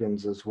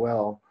slogans as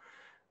well.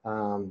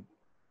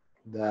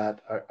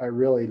 That I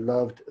really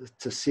loved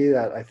to see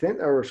that. I think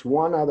there was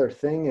one other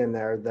thing in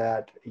there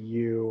that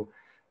you,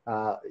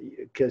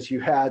 because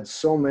you had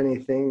so many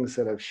things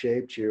that have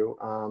shaped you.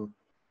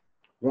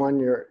 One,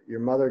 your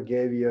mother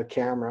gave you a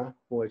camera,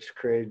 which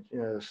created, you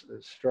know,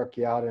 struck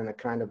you out in a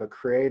kind of a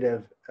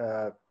creative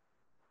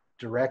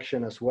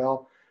direction as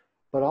well,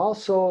 but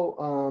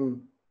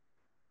also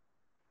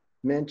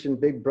mentioned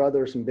big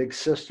brothers and big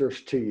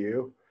sisters to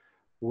you,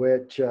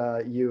 which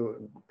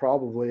you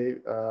probably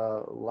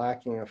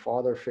lacking a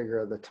father figure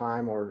at the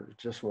time, or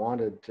just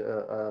wanted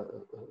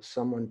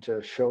someone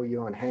to show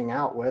you and hang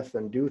out with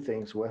and do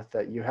things with,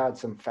 that you had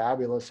some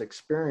fabulous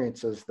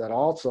experiences that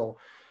also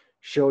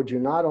showed you,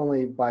 not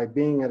only by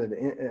being at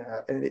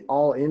an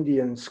all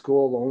Indian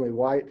school,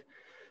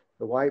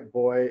 the white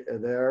boy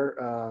there,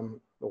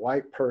 the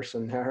white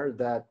person there,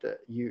 that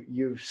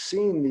you've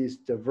seen these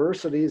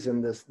diversities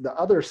and the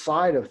other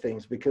side of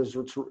things, because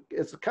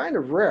it's kind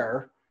of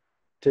rare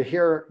to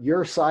hear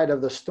your side of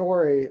the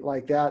story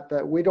like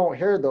that we don't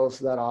hear those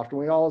that often.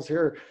 We always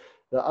hear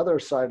the other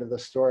side of the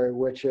story,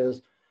 which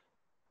is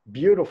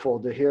beautiful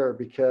to hear,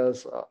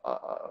 because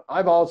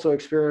I've also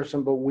experienced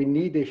them, but we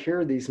need to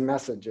hear these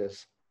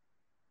messages.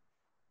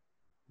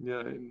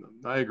 Yeah,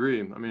 I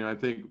agree. I mean, I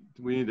think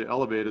we need to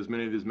elevate as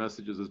many of these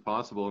messages as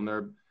possible, and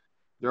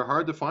they're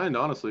hard to find,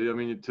 honestly. I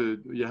mean,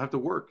 you have to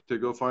work to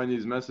go find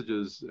these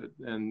messages,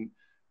 and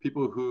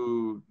people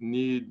who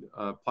need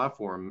a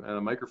platform and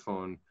a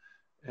microphone.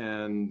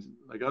 And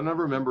like, I'll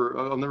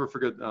never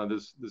forget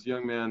this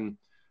young man,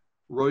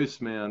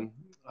 Royce Mann,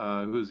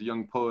 who was a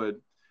young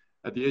poet.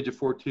 At the age of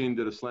 14,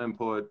 did a slam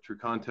poetry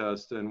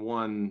contest and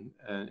won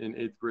in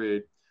 8th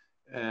grade.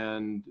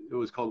 And it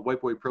was called White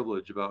Boy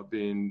Privilege, about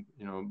being,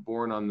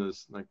 born on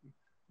this, like,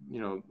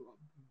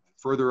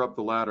 further up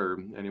the ladder,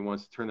 and he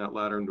wants to turn that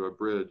ladder into a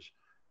bridge,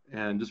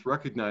 and just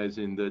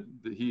recognizing that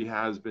he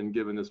has been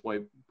given this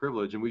white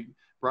privilege. And we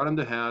brought him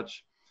to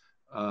Hatch.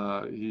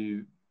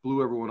 He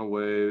blew everyone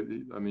away.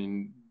 I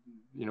mean,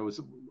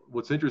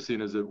 what's interesting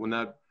is that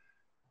when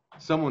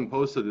someone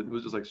posted it,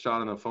 was just like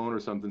shot on a phone or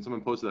something.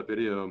 Someone posted that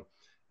video,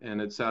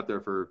 and it sat there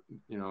for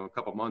a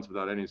couple months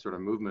without any sort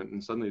of movement.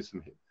 And suddenly,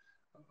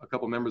 a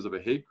couple members of a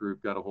hate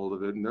group got a hold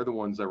of it, and they're the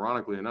ones,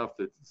 ironically enough,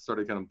 that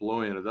started kind of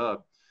blowing it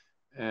up.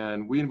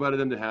 And we invited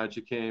him to Hatch.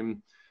 He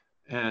came,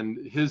 and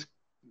his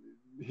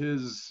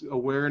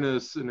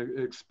awareness and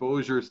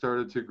exposure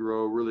started to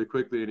grow really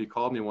quickly. And he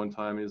called me one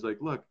time. And he's like,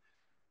 "Look,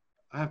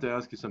 I have to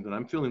ask you something.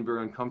 I'm feeling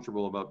very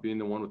uncomfortable about being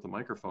the one with the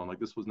microphone. Like,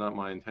 this was not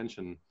my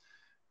intention.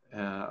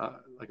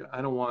 Like,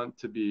 I don't want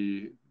to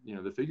be,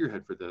 the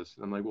figurehead for this."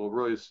 And I'm like, "Well,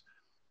 Royce,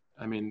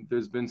 I mean,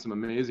 there's been some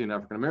amazing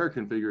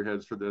African-American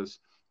figureheads for this,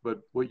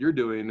 but what you're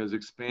doing is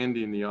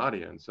expanding the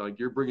audience. Like,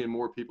 you're bringing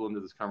more people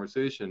into this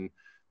conversation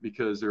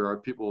because there are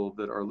people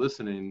that are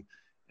listening,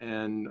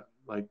 and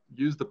like,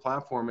 use the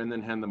platform and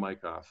then hand the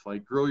mic off.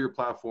 Like, grow your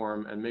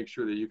platform and make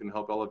sure that you can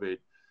help elevate,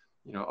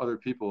 other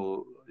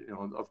people,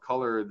 of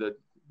color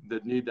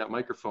that need that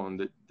microphone,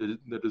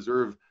 that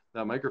deserve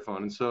that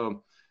microphone." And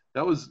so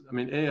that was, I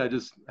mean, I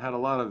just had a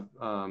lot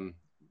of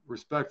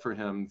respect for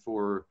him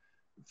for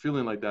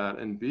feeling like that,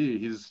 and B,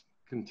 he's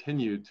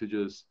continued to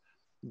just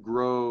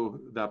grow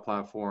that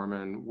platform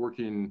and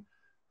working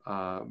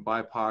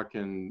BIPOC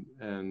and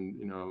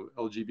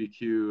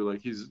LGBTQ.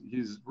 Like,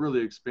 he's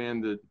really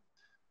expanded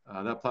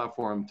that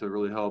platform to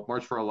really help.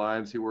 March for Our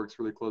Lives, he works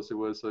really closely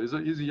with. So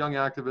he's a young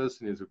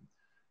activist, and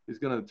he's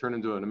going to turn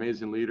into an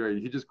amazing leader.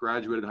 He just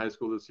graduated high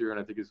school this year, and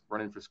I think he's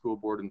running for school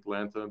board in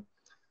Atlanta.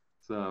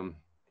 So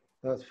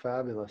that's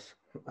fabulous.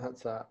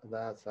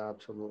 That's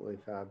absolutely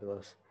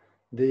fabulous.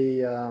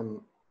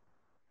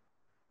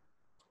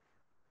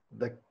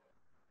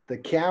 The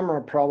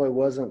camera probably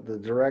wasn't the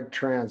direct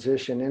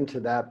transition into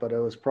that, but it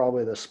was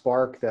probably the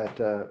spark that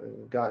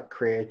got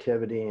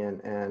creativity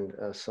and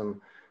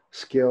some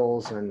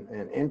skills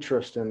and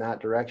interest in that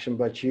direction.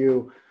 But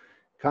you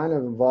kind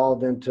of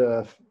evolved into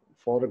a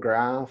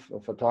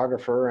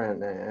photographer,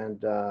 and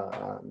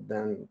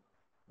then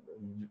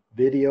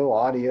video,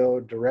 audio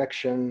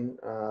direction.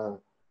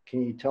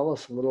 Can you tell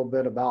us a little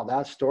bit about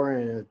that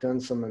story? And it's done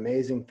some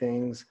amazing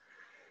things.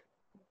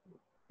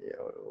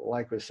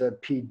 Like we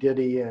said, P.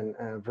 Diddy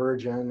and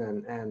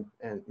Virgin and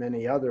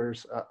many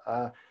others.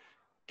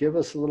 Give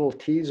us a little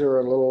teaser,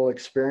 a little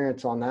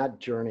experience on that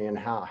journey, and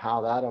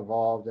how that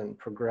evolved and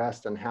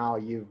progressed, and how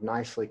you've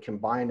nicely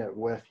combined it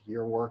with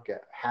your work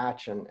at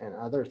Hatch and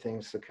other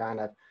things to kind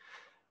of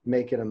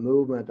make it a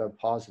movement of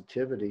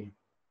positivity.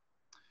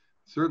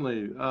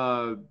 Certainly.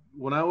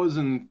 When I was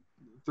in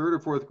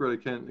 3rd or 4th grade,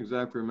 I can't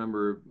exactly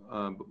remember,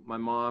 but my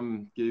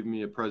mom gave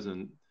me a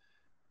present,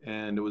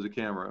 and it was a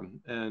camera.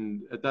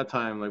 And at that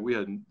time, like, we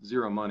had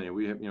zero money.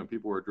 We had,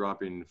 people were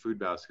dropping food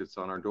baskets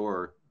on our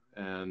door.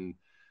 And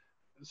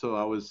so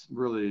I was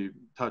really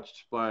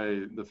touched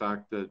by the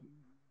fact that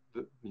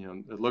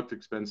it looked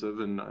expensive,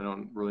 and I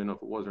don't really know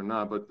if it was or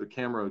not, but the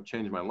camera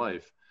changed my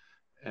life.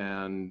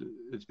 And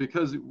it's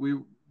because we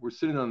were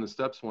sitting on the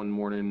steps one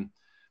morning,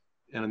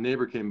 and a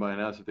neighbor came by and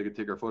asked if they could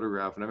take our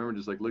photograph. And I remember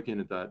just like looking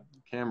at that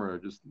camera,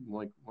 just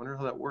like, wonder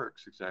how that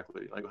works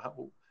exactly. Like,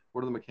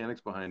 what are the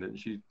mechanics behind it? And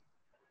she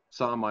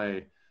saw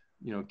my,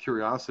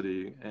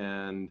 curiosity.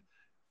 And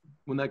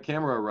when that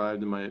camera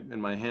arrived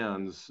in my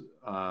hands,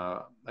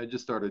 I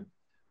just started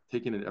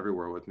taking it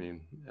everywhere with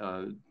me.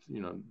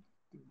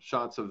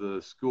 Shots of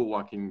the school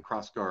walking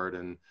cross guard,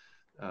 and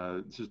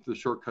just the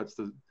shortcuts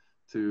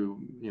to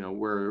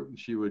where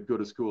she would go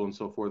to school and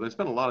so forth. I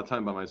spent a lot of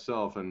time by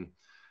myself and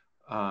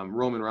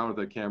roaming around with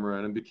that camera,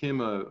 and it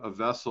became a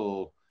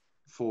vessel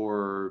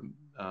for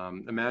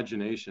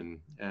imagination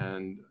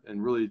and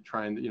really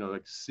trying to,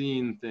 like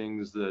seeing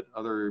things that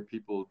other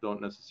people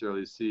don't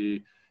necessarily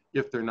see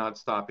if they're not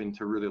stopping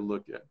to really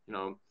look at,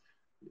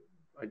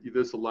 I do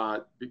this a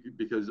lot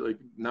because like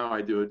now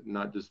I do it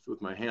not just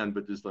with my hand,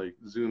 but just like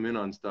zoom in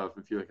on stuff.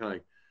 If you kind of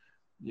like,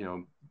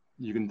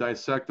 you can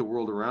dissect the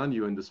world around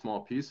you into small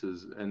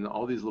pieces, and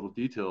all these little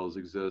details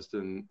exist,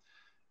 and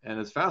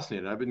it's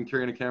fascinating. I've been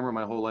carrying a camera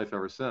my whole life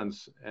ever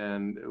since,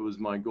 and it was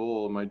my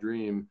goal, my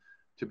dream,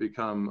 to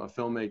become a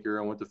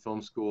filmmaker. I went to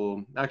film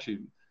school. Actually,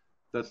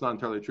 that's not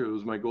entirely true. It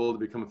was my goal to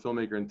become a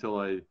filmmaker until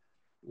I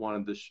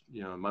wanted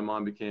to, my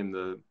mom became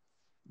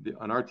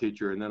an art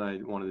teacher, and then I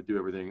wanted to do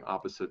everything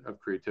opposite of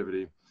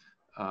creativity.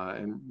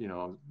 And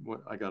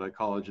I got a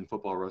college and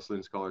football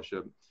wrestling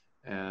scholarship,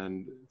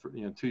 and for,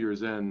 2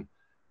 years in,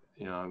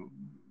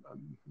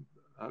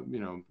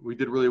 we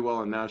did really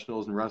well in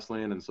nationals and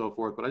wrestling and so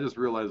forth. But I just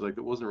realized like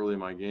it wasn't really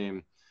my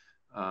game.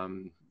 I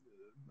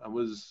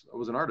was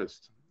an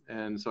artist,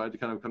 and so I had to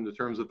kind of come to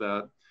terms with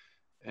that.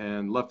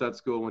 And left that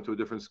school, went to a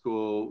different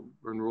school,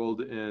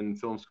 enrolled in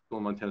film school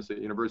at Montana State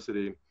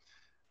University,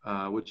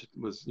 which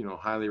was,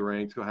 highly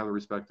ranked, highly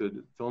respected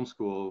film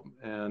school,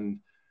 and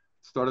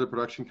started a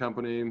production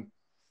company,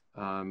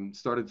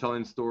 started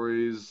telling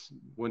stories,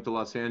 went to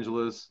Los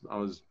Angeles. I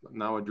was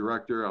now a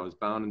director. I was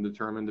bound and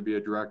determined to be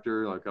a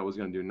director. Like I was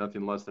going to do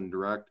nothing less than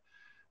direct.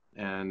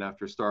 And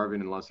after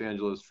starving in Los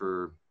Angeles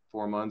for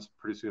 4 months,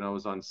 pretty soon I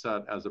was on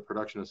set as a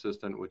production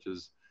assistant, which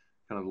is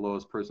kind of the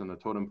lowest person on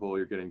the totem pole.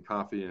 You're getting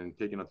coffee and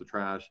taking out the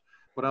trash,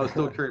 but I was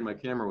still carrying my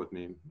camera with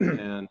me.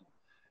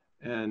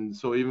 And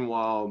so even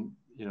while,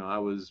 I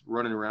was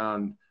running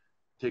around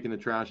taking the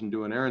trash and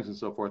doing errands and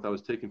so forth, I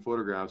was taking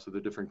photographs of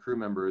the different crew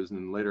members,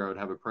 and later I would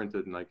have it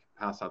printed and like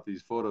pass out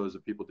these photos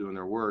of people doing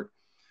their work.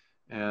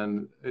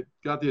 And it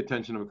got the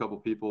attention of a couple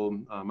of people.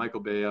 Michael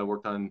Bay, I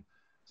worked on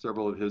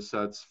several of his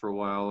sets for a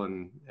while,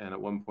 and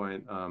at one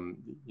point,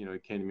 he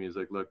came to me, he's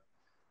like, look,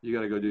 you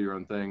got to go do your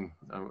own thing.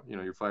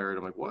 You're fired.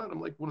 I'm like, what? I'm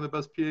like one of the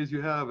best PAs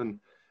you have.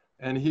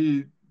 And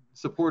he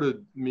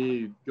supported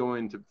me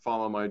going to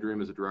follow my dream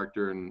as a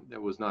director. And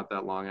it was not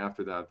that long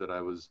after that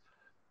I was,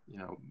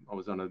 I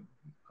was on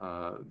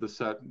the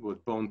set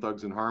with Bone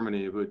Thugs and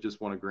Harmony, who had just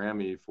won a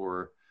Grammy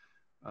for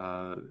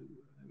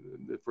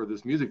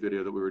this music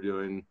video that we were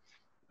doing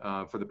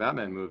for the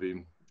Batman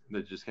movie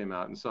that just came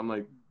out. And so I'm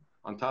like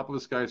on top of a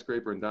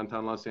skyscraper in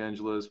downtown Los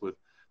Angeles with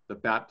the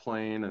Bat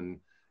plane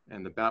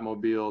and the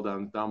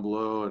Batmobile down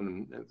below,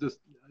 and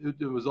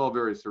it was all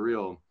very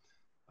surreal.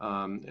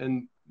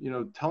 And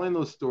telling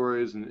those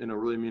stories in a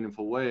really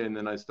meaningful way. And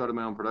then I started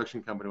my own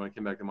production company when I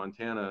came back to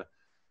Montana.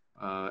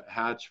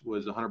 Hatch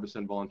was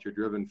 100% volunteer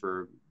driven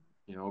for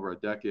over a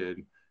decade,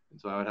 and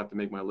so I would have to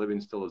make my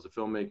living still as a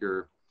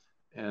filmmaker.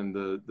 And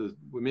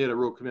we made a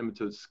real commitment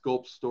to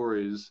sculpt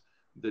stories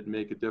that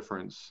make a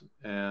difference.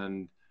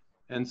 And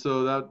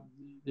so that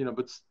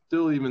but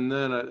still, even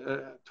then,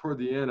 toward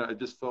the end, I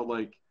just felt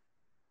like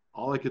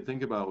all I could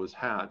think about was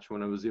Hatch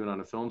when I was even on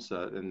a film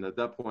set. And at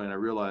that point, I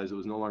realized it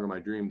was no longer my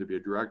dream to be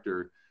a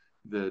director,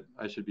 that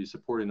I should be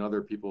supporting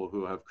other people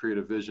who have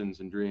creative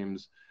visions and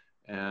dreams,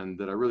 and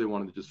that I really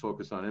wanted to just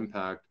focus on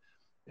impact.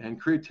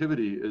 And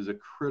creativity is a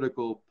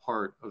critical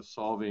part of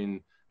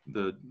solving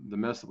the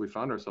mess that we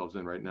found ourselves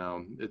in right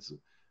now. It's,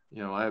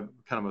 I have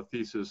kind of a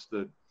thesis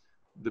that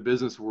the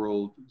business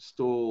world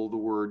stole the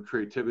word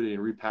creativity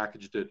and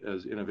repackaged it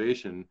as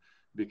innovation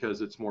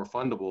because it's more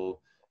fundable.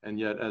 And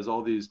yet, as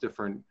all these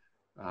different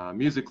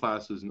music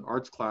classes and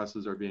arts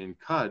classes are being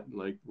cut,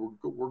 like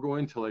we're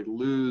going to like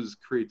lose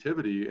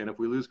creativity. And if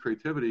we lose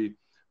creativity,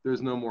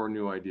 there's no more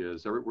new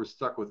ideas. We're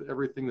stuck with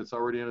everything that's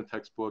already in a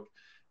textbook,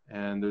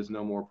 and there's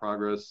no more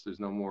progress. There's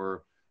no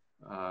more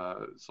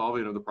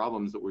solving of the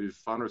problems that we've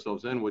found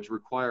ourselves in, which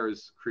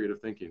requires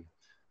creative thinking.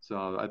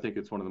 So I think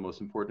it's one of the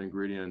most important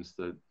ingredients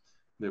that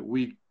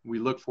we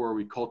look for,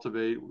 we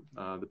cultivate,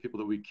 the people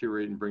that we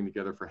curate and bring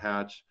together for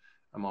Hatch.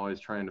 I'm always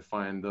trying to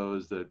find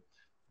those that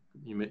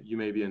you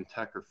may be in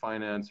tech or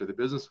finance or the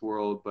business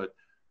world, but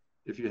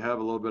if you have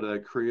a little bit of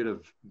that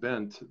creative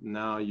bent,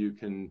 now you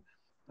can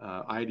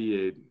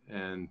ideate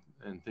and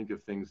think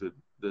of things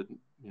that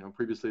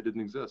previously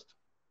didn't exist.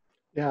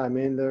 Yeah, I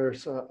mean,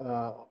 there's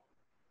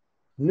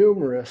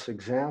numerous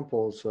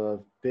examples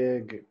of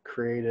big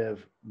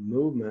creative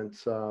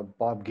movements.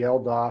 Bob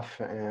Geldof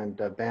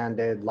and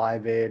Band-Aid,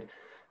 Live Aid,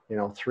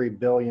 3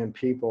 billion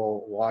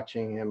people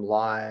watching him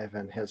live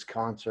and his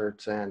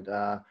concerts, and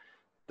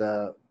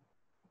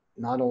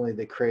not only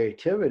the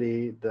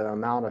creativity, the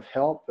amount of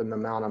help and the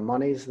amount of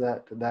monies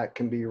that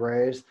can be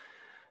raised,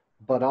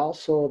 but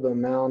also the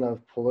amount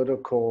of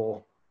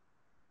political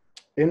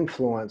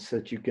influence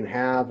that you can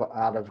have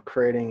out of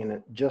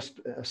creating just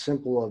a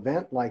simple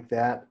event like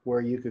that,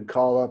 where you could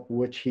call up,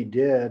 which he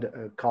did,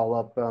 call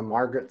up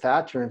Margaret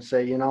Thatcher and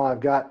say,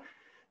 I've got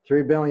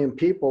 3 billion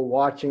people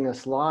watching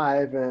us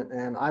live,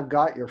 and I've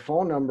got your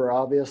phone number.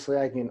 Obviously,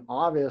 I can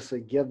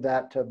give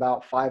that to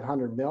about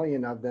 500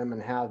 million of them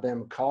and have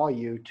them call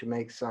you to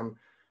make some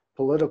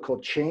political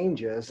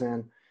changes.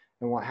 And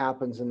and what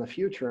happens in the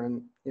future.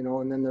 And, you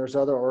know, and then there's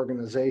other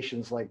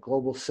organizations like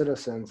Global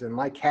Citizens and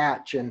like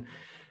Hatch, and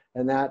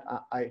that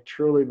I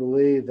truly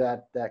believe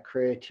that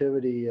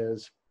creativity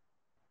is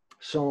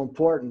so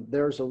important.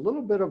 There's a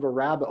little bit of a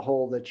rabbit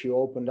hole that you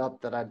opened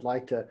up that I'd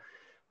like to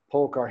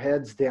poke our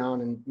heads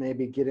down and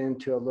maybe get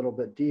into a little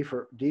bit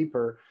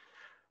deeper.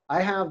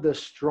 I have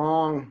this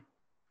strong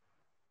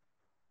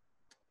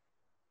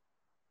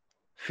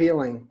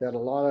feeling that a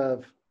lot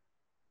of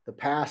the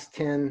past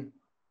 10,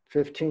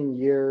 15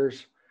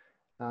 years,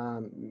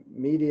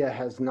 media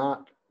has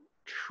not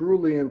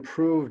truly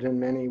improved in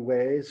many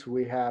ways.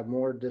 We have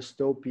more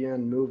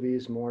dystopian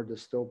movies, more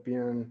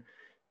dystopian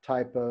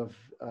type of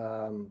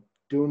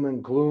doom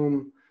and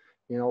gloom,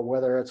 you know,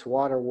 whether it's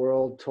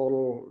Waterworld,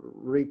 Total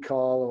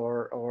Recall,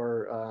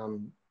 or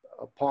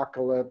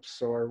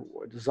Apocalypse, or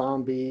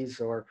zombies,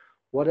 or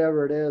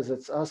whatever it is.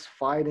 It's us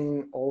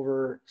fighting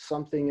over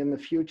something in the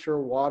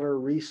future, water,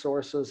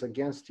 resources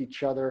against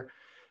each other.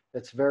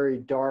 It's very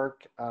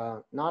dark,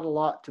 not a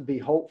lot to be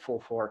hopeful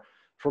for.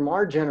 From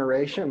our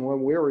generation,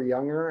 when we were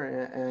younger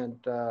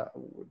and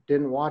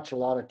didn't watch a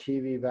lot of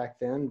TV back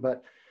then,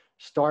 but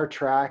Star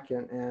Trek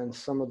and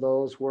some of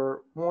those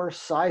were more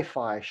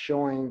sci-fi,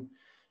 showing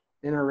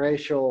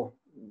interracial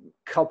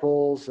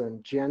couples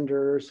and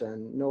genders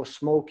and no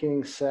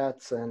smoking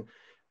sets and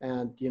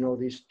you know,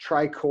 these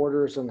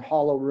tricorders and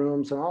hollow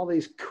rooms and all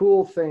these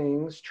cool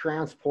things,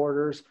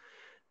 transporters,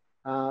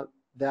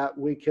 that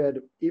we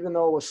could, even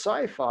though it was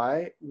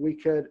sci-fi, we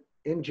could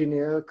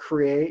engineer,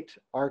 create,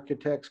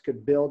 architects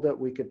could build it.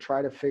 We could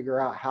try to figure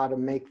out how to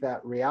make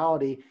that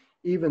reality,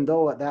 even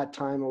though at that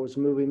time it was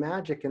movie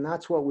magic. And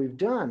that's what we've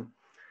done.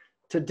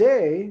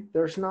 Today,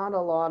 there's not a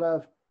lot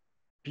of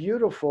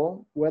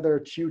beautiful, whether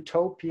it's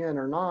utopian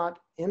or not,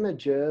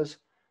 images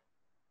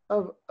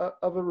of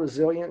a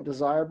resilient,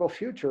 desirable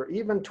future.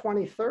 Even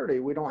 2030,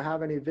 we don't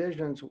have any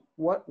visions.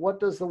 What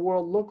does the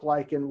world look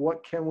like, and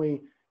what can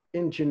we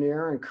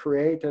engineer and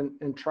create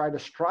and try to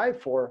strive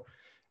for?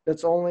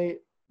 It's only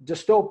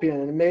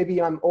dystopian, and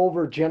maybe I'm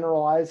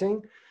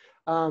overgeneralizing,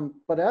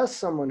 but as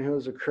someone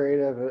who's a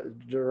creative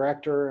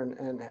director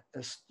and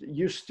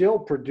you still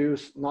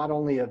produce not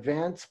only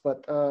events,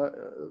 but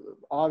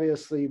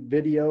obviously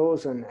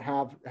videos, and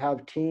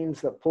have teams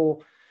that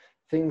pull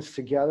things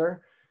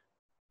together.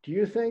 Do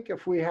you think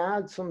if we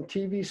had some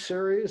TV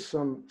series,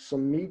 some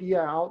media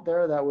out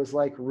there that was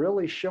like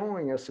really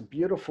showing us a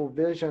beautiful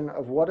vision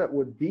of what it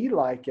would be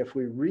like if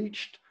we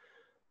reached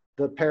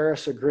the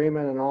Paris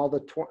Agreement and all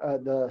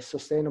the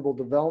Sustainable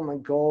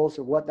Development Goals,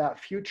 and what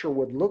that future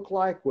would look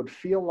like, would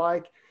feel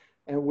like,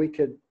 and we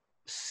could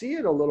see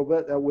it a little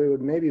bit, that we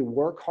would maybe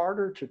work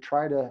harder to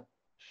try to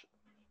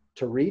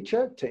reach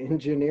it, to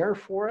engineer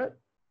for it?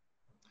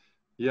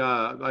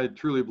 Yeah, I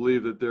truly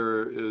believe that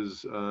there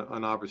is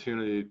an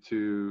opportunity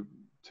to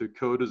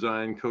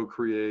co-design,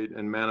 co-create,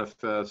 and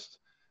manifest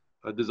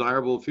a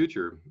desirable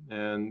future.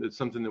 And it's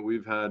something that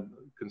we've had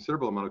a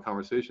considerable amount of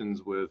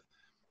conversations with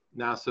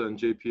NASA and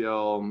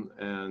JPL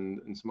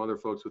and some other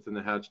folks within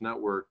the Hatch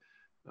network.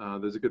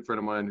 There's a good friend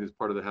of mine who's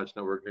part of the Hatch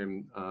network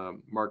named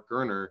Marc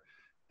Buckley,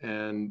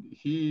 and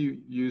he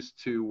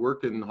used to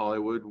work in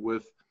Hollywood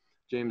with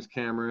James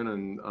Cameron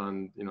and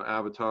on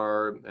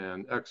Avatar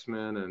and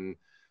X-Men and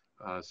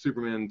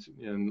Superman,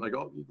 and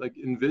like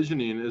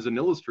envisioning as an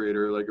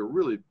illustrator, like a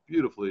really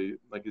beautifully,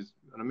 like he's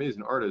an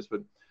amazing artist,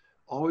 but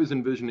always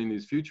envisioning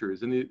these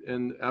futures.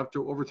 And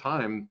after over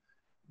time,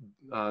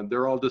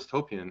 they're all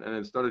dystopian, and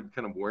it started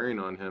kind of wearing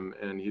on him,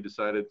 and he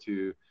decided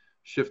to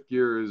shift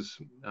gears,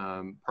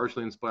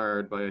 partially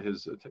inspired by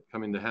his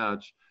coming to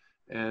Hatch,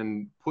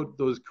 and put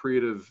those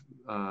creative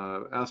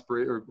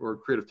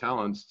or creative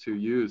talents to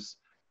use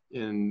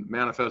in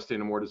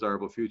manifesting a more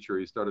desirable future.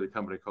 He started a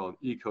company called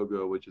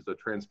EcoGo, which is a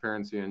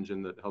transparency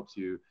engine that helps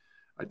you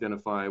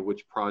identify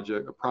which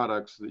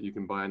products that you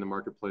can buy in the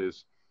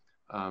marketplace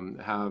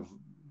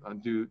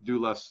do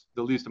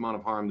the least amount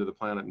of harm to the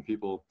planet and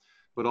people,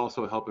 but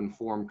also help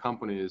inform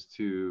companies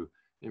to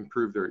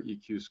improve their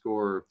EQ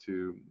score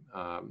to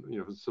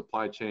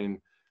supply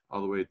chain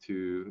all the way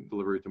to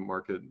delivery to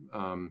market.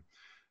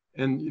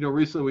 And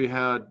recently we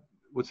had,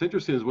 what's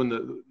interesting is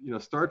when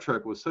Star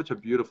Trek was such a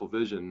beautiful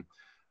vision.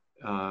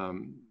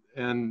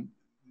 And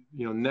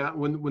now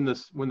when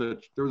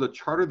there was a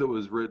charter that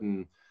was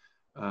written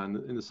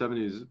in the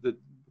 70s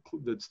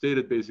that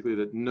stated basically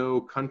that no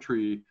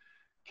country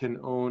can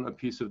own a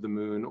piece of the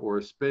moon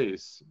or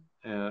space,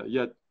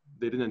 yet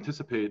they didn't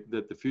anticipate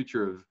that the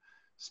future of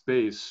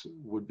space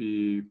would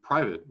be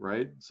private,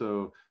 right?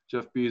 So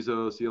Jeff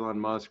Bezos, Elon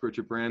Musk,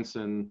 Richard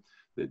Branson,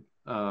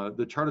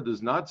 the charter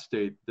does not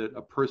state that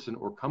a person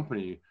or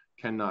company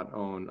cannot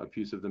own a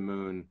piece of the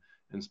moon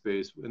and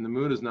space. And the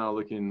moon is now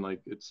looking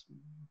like it's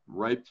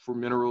ripe for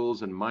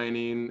minerals and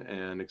mining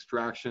and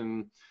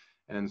extraction.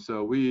 And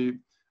so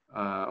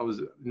I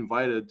was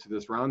invited to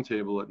this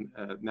roundtable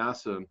at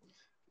NASA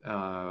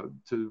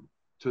to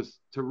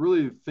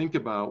really think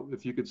about,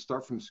 if you could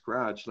start from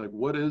scratch, like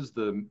what is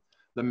the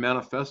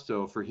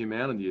manifesto for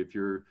humanity if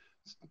you're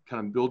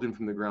kind of building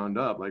from the ground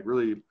up, like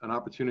really an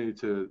opportunity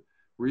to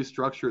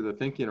restructure the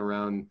thinking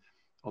around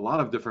a lot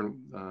of different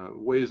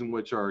ways in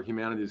which our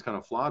humanity is kind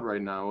of flawed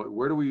right now.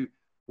 Where do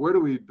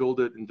we build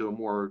it into a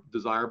more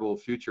desirable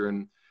future?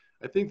 And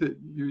I think that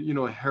you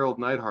know Harold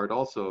Neidhart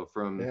also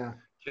from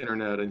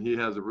Internet, and he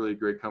has a really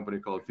great company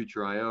called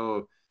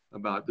Future.io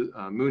about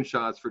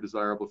moonshots for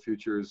desirable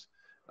futures.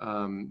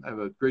 I have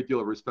a great deal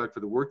of respect for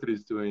the work that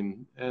he's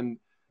doing, and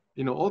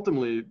you know,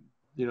 ultimately,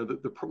 you know,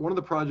 one of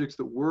the projects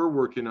that we're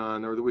working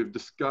on, or that we've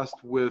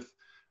discussed with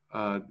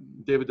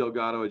David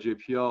Delgado at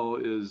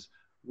JPL, is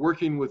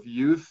working with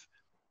youth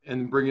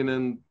and bringing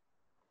in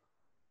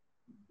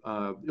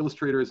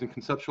illustrators and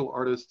conceptual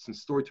artists and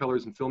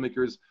storytellers and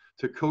filmmakers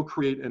to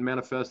co-create and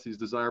manifest these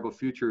desirable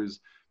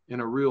futures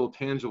in a real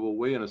tangible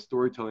way, in a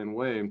storytelling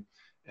way.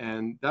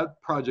 And that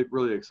project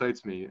really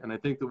excites me. And I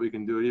think that we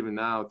can do it even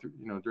now,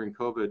 you know, during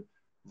COVID,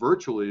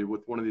 virtually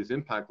with one of these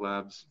impact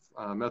labs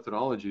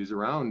methodologies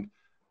around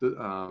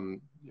the,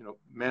 you know,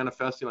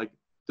 manifesting, like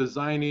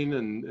designing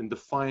and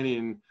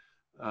defining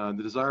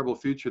the desirable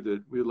future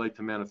that we would like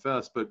to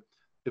manifest. But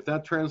if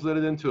that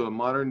translated into a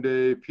modern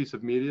day piece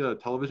of media, a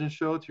television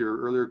show, to your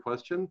earlier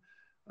question,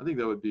 I think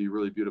that would be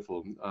really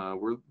beautiful.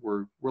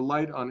 We're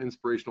light on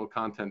inspirational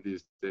content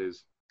these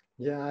days.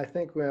 Yeah, I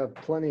think we have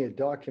plenty of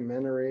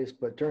documentaries,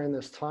 but during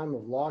this time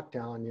of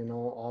lockdown, you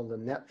know, all the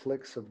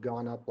Netflix have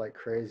gone up like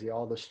crazy,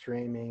 all the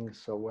streaming.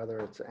 So whether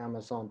it's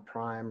Amazon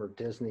Prime or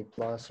Disney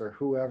Plus or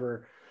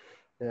whoever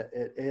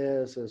it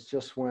is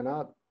just went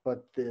up.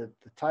 But the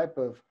type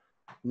of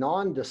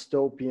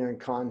non-dystopian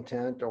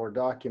content or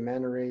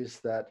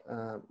documentaries that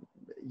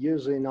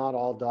usually not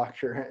all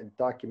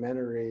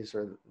documentaries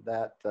are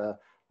that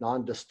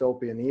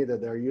non-dystopian either.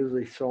 They're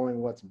usually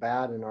showing what's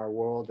bad in our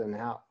world and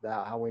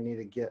how we need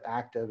to get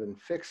active and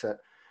fix it.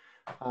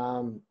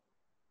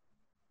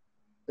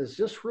 Is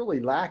just really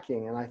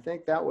lacking. And I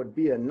think that would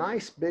be a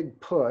nice big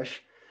push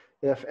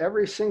if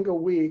every single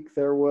week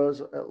there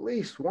was at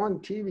least one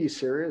TV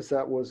series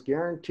that was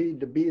guaranteed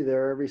to be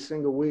there every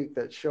single week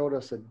that showed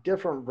us a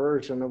different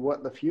version of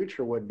what the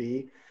future would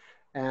be.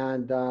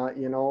 And,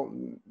 you know,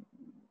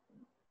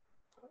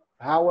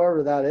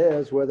 however that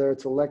is, whether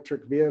it's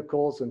electric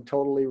vehicles and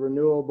totally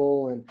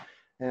renewable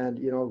and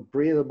you know,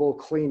 breathable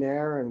clean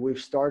air, and we've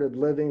started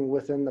living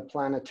within the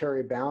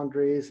planetary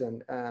boundaries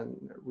and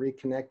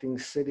reconnecting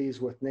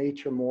cities with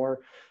nature more.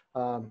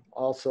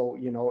 Also,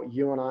 you know,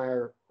 you and I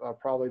are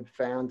probably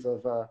fans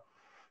of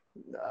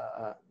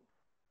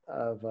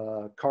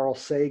Carl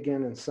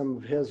Sagan and some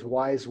of his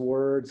wise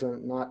words,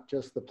 and not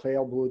just the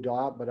pale blue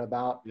dot, but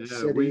about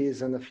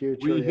cities and the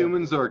future. We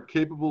humans are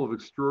capable of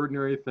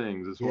extraordinary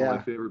things. It's one of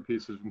my favorite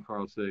pieces from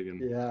Carl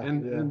Sagan.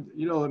 And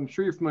you know, I'm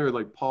sure you're familiar with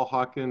like Paul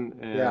Hawken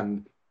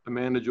and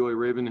Amanda Joy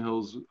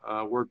Ravenhill's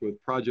work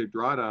with Project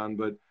Drawdown,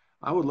 but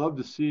I would love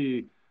to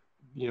see,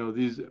 you know,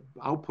 these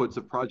outputs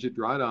of Project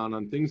Drawdown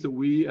on things that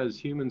we as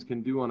humans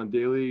can do on a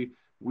daily,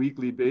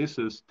 weekly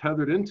basis,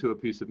 tethered into a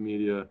piece of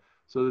media,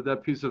 so that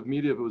that piece of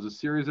media, if it was a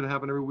series that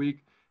happened every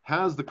week,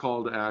 has the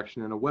call to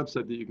action and a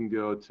website that you can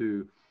go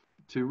to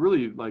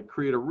really like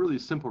create a really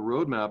simple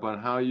roadmap on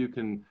how you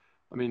can.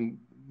 I mean,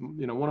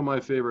 you know, one of my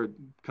favorite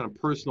kind of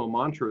personal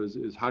mantras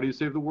is, how do you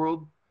save the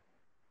world?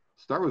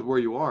 Start with where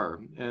you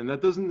are. And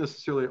that doesn't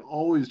necessarily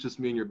always just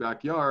mean your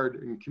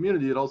backyard and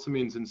community. It also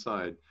means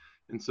inside.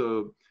 And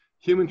so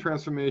human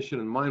transformation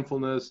and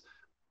mindfulness,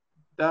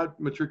 that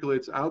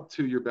matriculates out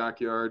to your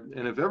backyard.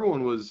 And if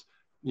everyone was,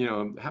 you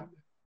know,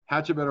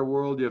 hatch a better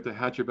world, you have to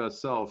hatch your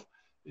best self.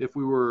 If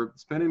we were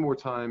spending more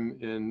time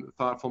in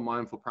thoughtful,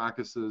 mindful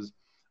practices,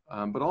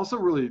 but also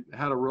really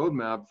had a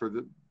roadmap for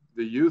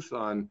the youth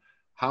on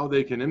how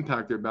they can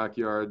impact their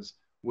backyards,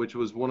 which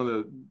was one of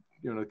the,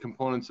 you know,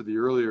 components of the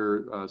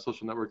earlier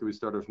social network that we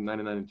started from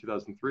 99 and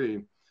 2003,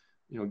 you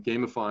know,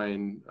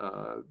 gamifying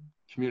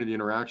community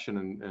interaction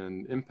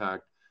and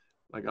impact.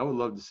 Like, I would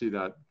love to see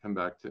that come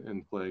back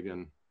in play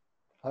again.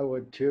 I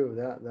would too.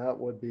 That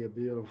would be a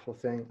beautiful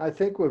thing. I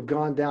think we've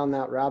gone down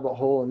that rabbit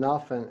hole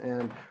enough,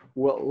 and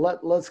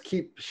let's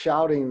keep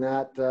shouting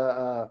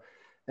that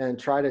and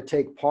try to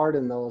take part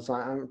in those.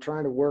 I'm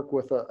trying to work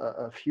with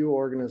a few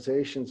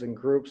organizations and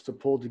groups to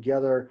pull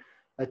together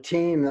a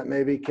team that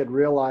maybe could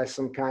realize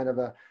some kind of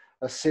a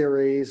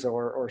series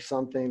or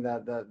something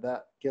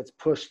that gets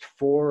pushed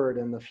forward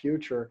in the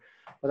future.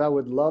 But I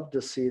would love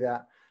to see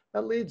that.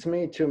 That leads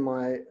me to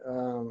my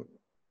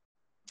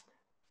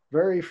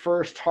very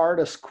first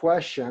hardest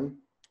question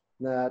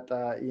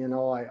that, you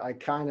know, I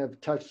kind of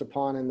touched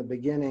upon in the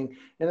beginning,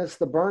 and it's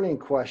the burning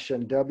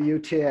question,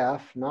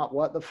 WTF, not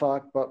what the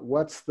fuck, but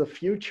what's the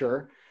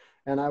future?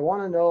 And I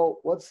want to know,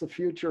 what's the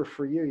future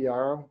for you,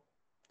 Yarrow?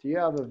 Do you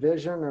have a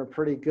vision or a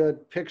pretty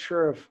good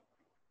picture of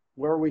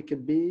where we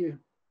could be?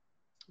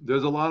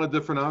 There's a lot of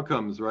different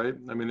outcomes, right?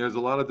 I mean, there's a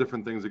lot of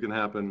different things that can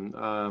happen.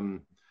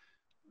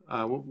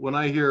 When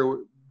I hear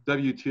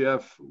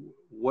WTF,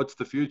 what's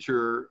the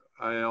future?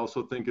 I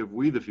also think of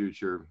We the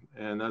Future,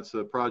 and that's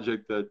a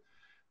project that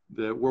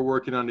we're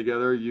working on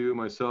together. You,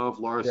 myself,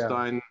 Laura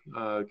Stein,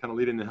 kind of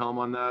leading the helm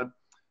on that.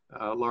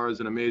 Laura's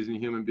an amazing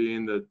human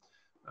being that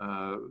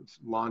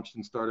launched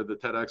and started the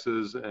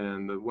TEDx's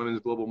and the Women's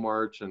Global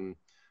March, and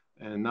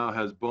and now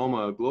has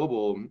BOMA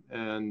Global.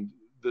 And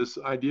this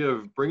idea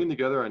of bringing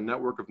together a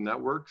network of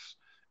networks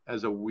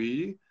as a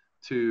we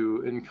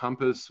to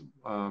encompass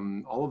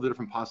all of the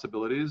different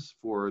possibilities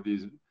for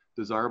these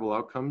desirable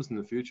outcomes in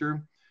the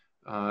future.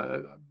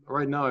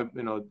 Right now,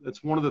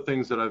 it's one of the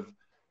things that I've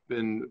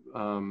been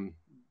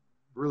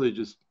really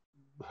just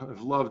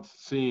I've loved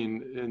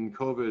seeing in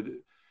COVID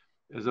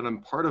is that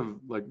I'm part of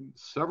like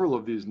several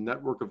of these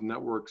network of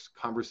networks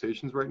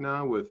conversations right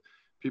now with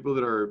people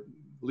that are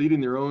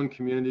leading their own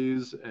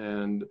communities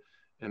and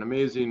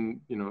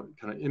amazing,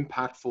 kind of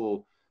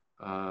impactful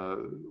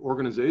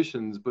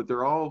organizations, but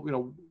they're all,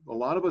 a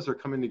lot of us are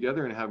coming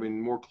together and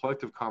having more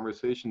collective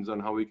conversations on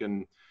how we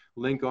can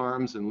link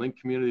arms and link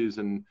communities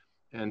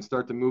and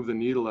start to move the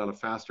needle at a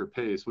faster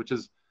pace, which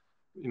is,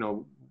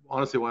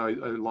 honestly why I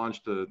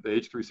launched the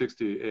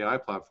H360 AI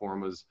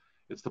platform. Was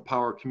it's to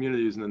power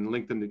communities and then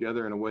link them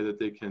together in a way that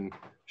they can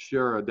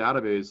share a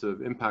database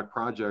of impact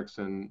projects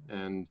and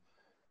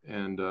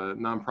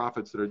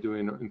nonprofits that are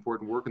doing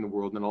important work in the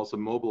world, and then also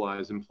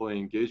mobilize employee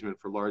engagement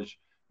for large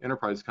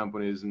enterprise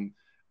companies. And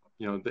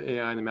the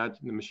AI and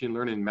the machine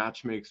learning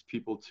match makes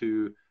people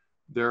to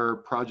their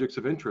projects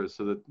of interest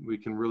so that we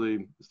can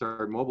really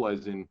start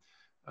mobilizing.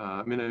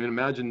 I mean,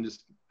 imagine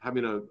just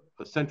having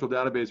a central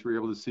database where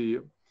you're able to see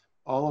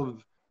all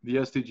of the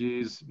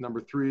SDGs,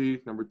 number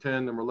 3, number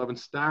 10, number 11,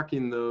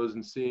 stacking those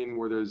and seeing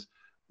where there's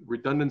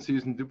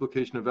redundancies and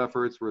duplication of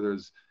efforts, where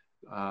there's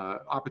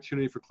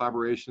opportunity for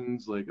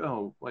collaborations, like,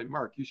 oh, like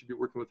Mark, you should be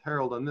working with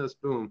Harold on this,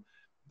 boom.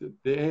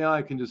 The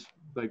AI can just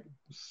like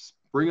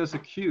bring us a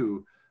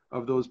queue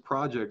of those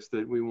projects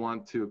that we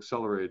want to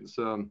accelerate.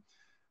 So,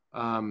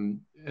 and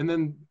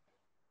then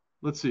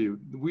let's see,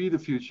 we the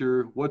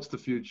future, what's the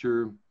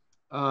future?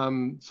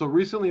 So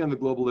recently on the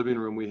Global Living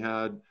Room, we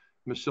had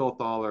Michelle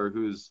Thaler,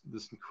 who's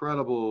this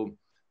incredible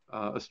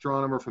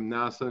astronomer from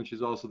NASA, and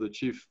she's also the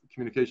Chief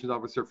Communications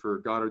Officer for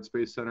Goddard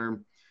Space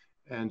Center.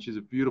 And she's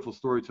a beautiful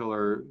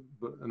storyteller,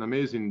 but an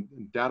amazing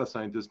data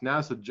scientist.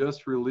 NASA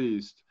just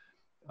released,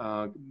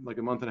 like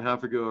a month and a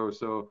half ago or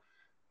so,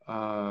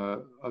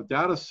 a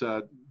data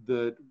set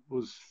that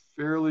was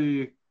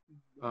fairly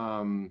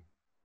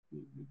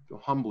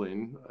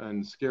humbling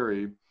and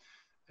scary.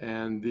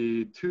 And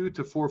the 2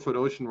 to 4 foot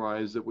ocean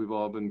rise that we've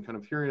all been kind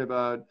of hearing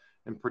about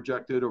and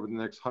projected over the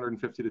next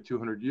 150 to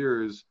 200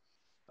 years,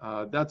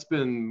 that's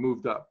been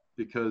moved up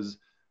because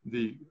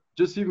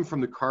just even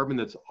from the carbon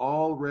that's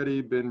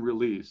already been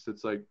released,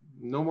 it's like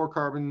no more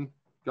carbon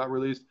got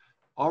released,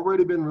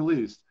 already been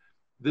released.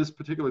 This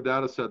particular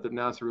data set that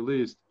NASA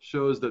released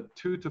shows that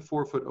 2 to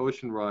 4 foot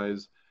ocean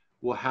rise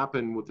will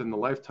happen within the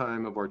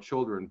lifetime of our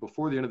children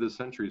before the end of this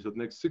century. So the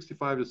next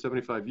 65 to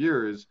 75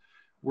 years,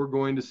 we're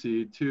going to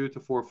see 2 to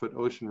 4 foot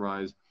ocean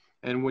rise.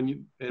 And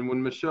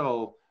when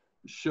Michelle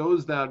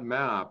shows that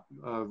map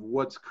of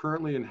what's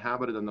currently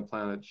inhabited on the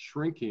planet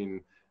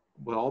shrinking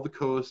with all the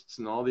coasts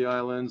and all the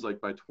islands, like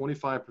by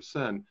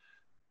 25%,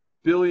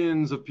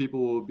 billions of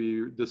people will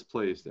be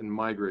displaced and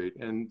migrate.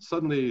 And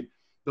suddenly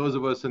those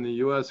of us in the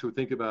US who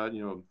think about,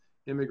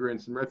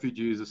 immigrants and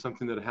refugees as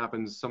something that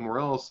happens somewhere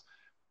else,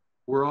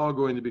 we're all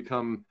going to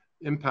become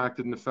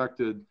impacted and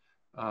affected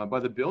by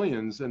the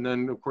billions. And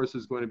then of course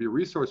there's going to be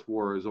resource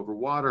wars over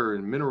water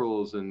and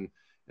minerals and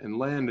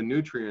land and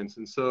nutrients.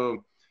 And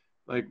so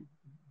like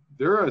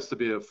there has to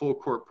be a full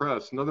court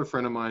press. Another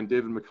friend of mine,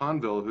 David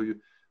McConville, who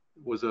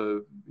was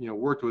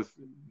worked with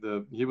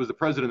he was the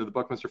president of the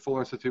Buckminster Fuller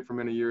Institute for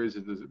many years.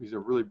 He's a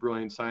really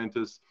brilliant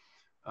scientist.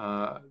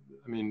 I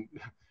mean,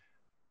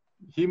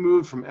 he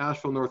moved from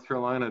Asheville, North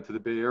Carolina to the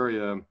Bay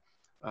Area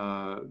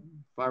 5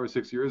 or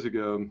 6 years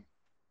ago.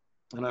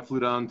 And I flew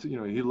down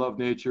to, he loved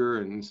nature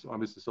and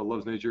obviously still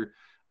loves nature.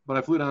 But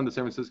I flew down to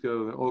San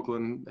Francisco and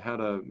Oakland,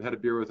 had a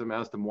beer with him,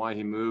 asked him why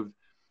he moved.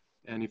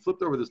 And he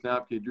flipped over this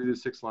napkin, he drew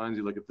these 6 lines.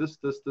 He's like, if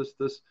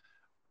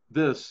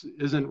this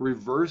isn't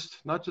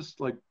reversed, not just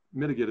like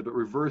mitigated, but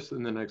reversed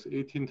in the next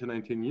 18 to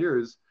 19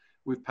 years,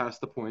 we've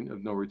passed the point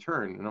of no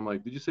return. And I'm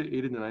like, did you say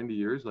 80 to 90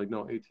 years? Like,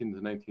 no, 18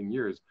 to 19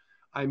 years.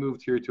 I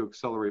moved here to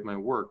accelerate my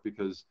work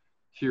because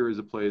here is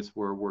a place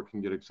where work can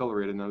get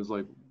accelerated. And I was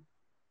like,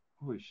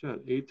 holy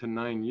shit, 8 to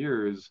 9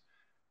 years.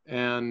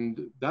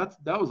 And that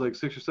was like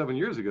 6 or 7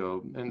 years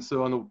ago. And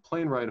so on the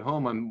plane ride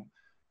home, I'm,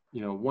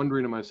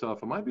 wondering to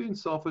myself, am I being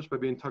selfish by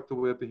being tucked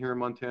away up here in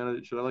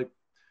Montana? Should I like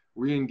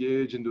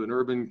re-engage into an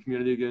urban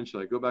community again? Should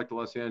I go back to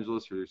Los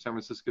Angeles or San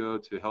Francisco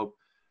to help,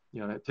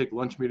 take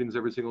lunch meetings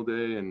every single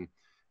day? And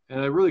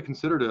I really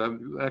considered it.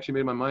 I actually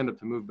made my mind up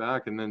to move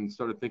back, and then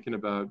started thinking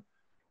about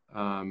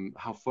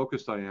how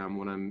focused I am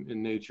when I'm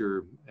in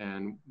nature.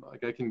 And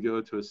like I can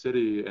go to a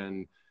city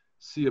and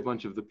see a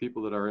bunch of the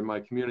people that are in my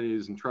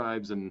communities and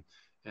tribes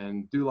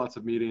and do lots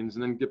of meetings,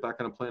 and then get back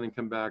on a plane and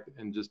come back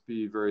and just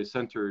be very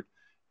centered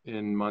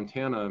in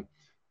Montana.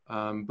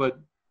 But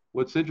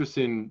what's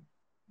interesting,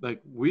 like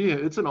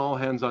it's an all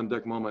hands on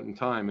deck moment in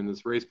time in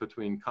this race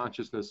between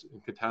consciousness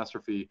and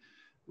catastrophe.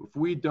 If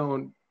we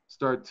don't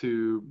start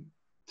to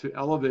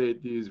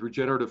elevate these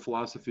regenerative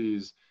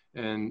philosophies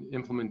and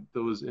implement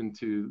those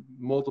into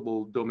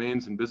multiple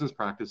domains and business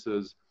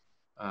practices,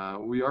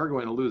 we are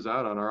going to lose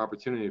out on our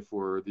opportunity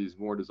for these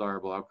more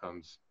desirable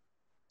outcomes.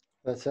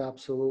 That's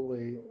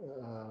absolutely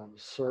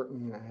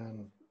certain,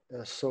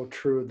 and so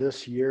true.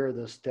 This year,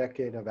 this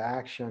decade of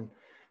action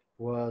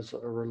was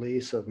a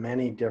release of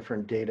many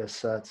different data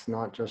sets,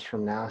 not just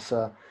from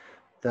NASA,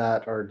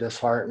 that are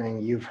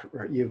disheartening.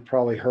 You've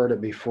probably heard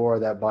it before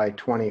that by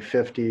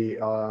 2050,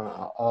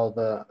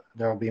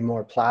 there'll be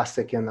more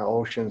plastic in the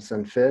oceans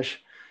than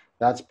fish.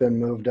 That's been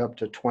moved up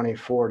to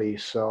 2040.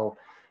 So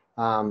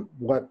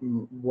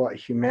what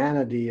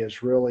humanity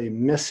is really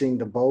missing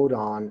the boat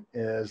on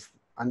is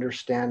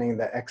understanding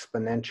the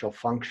exponential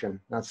function.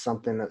 That's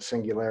something that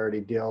Singularity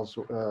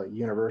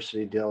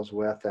University deals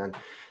with,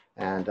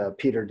 and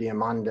Peter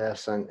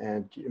Diamandis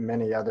and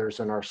many others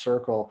in our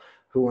circle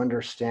who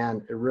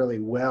understand really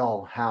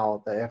well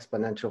how the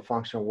exponential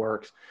function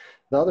works.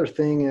 The other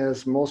thing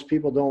is most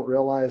people don't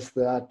realize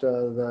that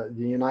the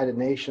United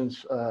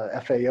Nations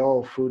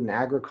FAO, Food and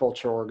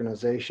Agriculture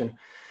Organization,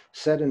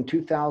 said in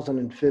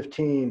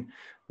 2015,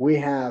 we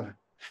have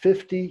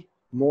 50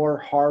 more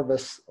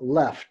harvests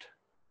left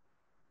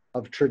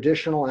of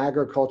traditional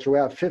agriculture. We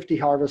have 50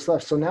 harvests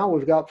left. So now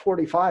we've got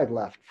 45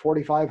 left,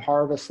 45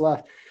 harvests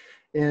left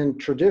in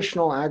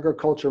traditional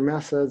agriculture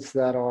methods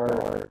that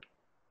are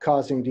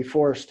causing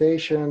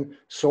deforestation,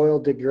 soil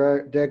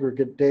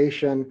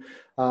degradation,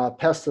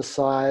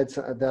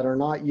 pesticides that are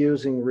not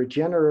using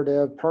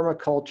regenerative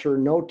permaculture,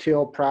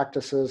 no-till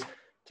practices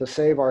to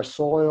save our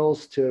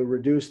soils, to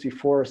reduce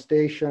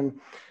deforestation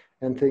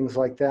and things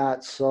like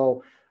that.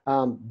 So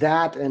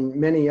that and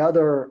many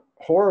other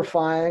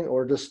horrifying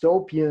or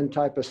dystopian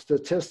type of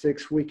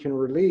statistics we can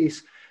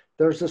release.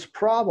 There's this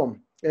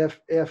problem. If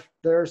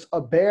there's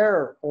a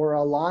bear or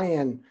a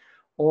lion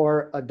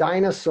or a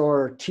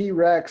dinosaur,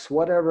 T-Rex,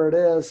 whatever it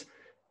is,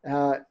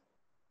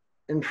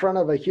 in front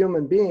of a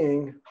human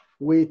being,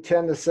 we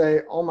tend to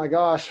say, oh my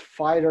gosh,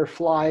 fight or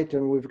flight,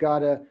 and we've got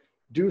to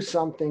do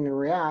something and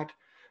react.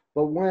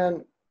 But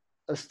when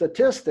a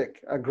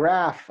statistic, a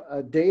graph,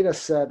 a data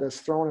set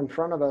is thrown in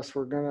front of us,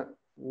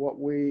 what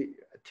we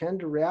tend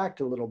to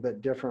react a little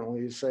bit differently.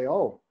 You say,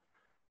 oh,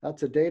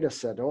 that's a data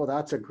set. Oh,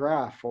 that's a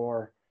graph,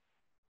 or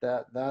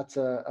that's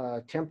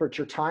a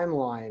temperature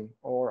timeline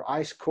or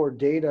ice core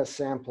data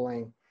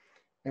sampling.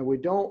 And we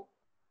don't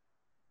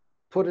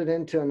put it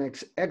into an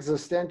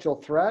existential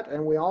threat.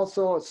 And we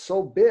also, it's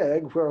so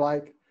big, we're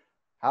like,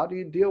 how do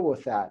you deal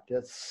with that?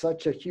 It's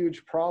such a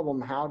huge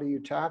problem. How do you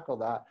tackle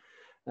that?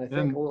 And I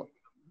think, well,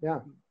 yeah,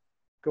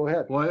 go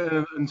ahead.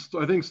 Well, and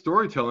I think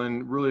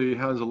storytelling really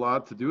has a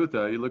lot to do with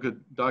that. You look at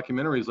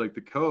documentaries like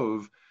The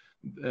Cove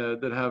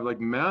that have like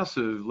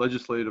massive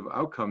legislative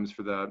outcomes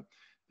for that.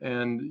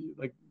 And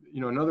like, you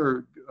know,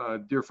 another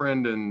dear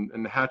friend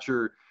and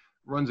Hatcher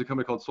runs a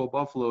company called Soul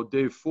Buffalo,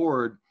 Dave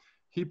Ford.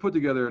 He put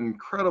together an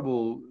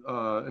incredible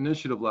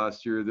initiative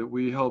last year that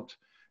we helped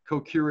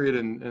co-curate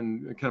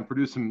and kind of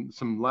produce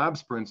some lab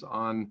sprints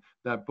on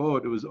that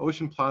boat. It was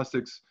Ocean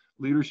Plastics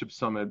Leadership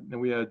Summit, and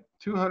we had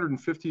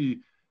 $250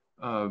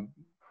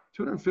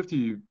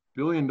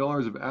 billion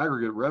of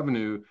aggregate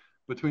revenue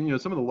between, you know,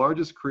 some of the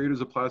largest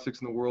creators of plastics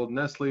in the world,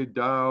 Nestle,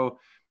 Dow,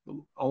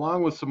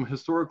 along with some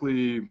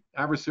historically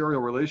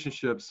adversarial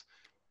relationships,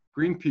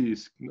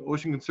 Greenpeace,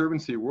 Ocean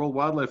Conservancy, World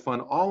Wildlife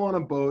Fund, all on a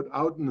boat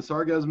out in the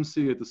Sargassum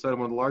Sea at the site of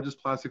one of the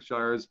largest plastic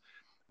gyres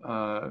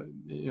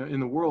in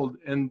the world.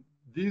 And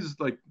these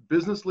like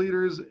business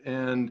leaders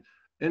and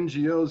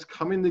NGOs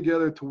coming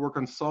together to work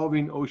on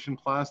solving ocean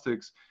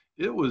plastics,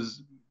 it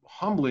was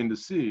humbling to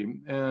see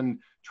and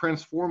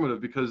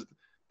transformative, because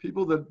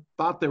people that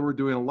thought they were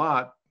doing a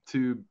lot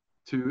to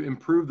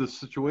improve the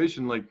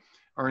situation, like,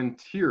 are in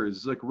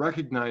tears, like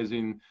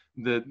recognizing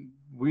that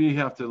we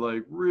have to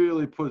like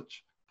really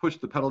push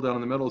the pedal down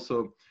on the metal.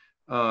 So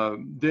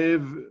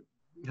Dave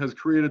has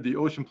created the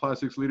Ocean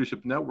Plastics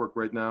Leadership Network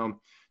right now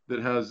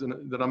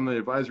that I'm the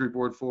advisory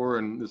board for,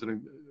 and there's a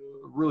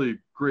really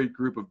great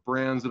group of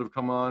brands that have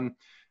come on.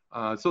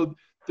 So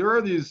there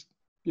are these,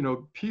 you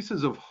know,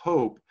 pieces of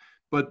hope,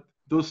 but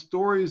those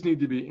stories need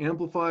to be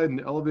amplified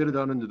and elevated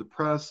out into the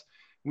press.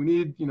 We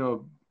need, you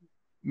know,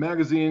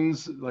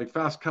 magazines like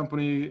Fast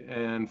Company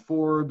and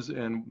Forbes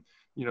and,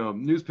 you know,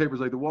 newspapers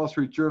like the Wall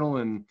Street Journal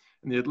and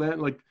the Atlantic,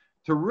 like,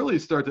 to really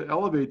start to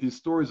elevate these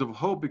stories of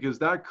hope, because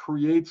that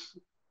creates,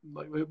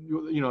 like,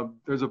 you know,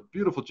 there's a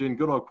beautiful Jane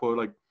Goodall quote,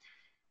 like,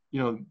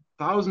 you know,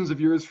 thousands of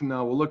years from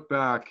now, we'll look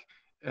back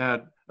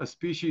at a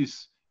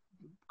species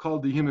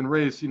called the human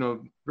race, you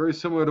know, very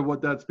similar to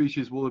what that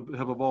species will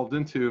have evolved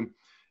into,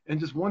 and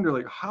just wonder,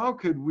 like, how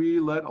could we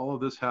let all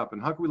of this happen?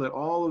 How could we let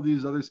all of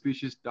these other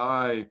species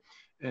die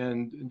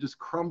and just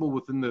crumble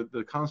within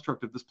the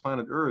construct of this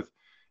planet Earth?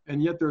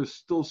 And yet there's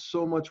still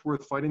so much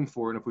worth fighting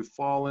for. And if we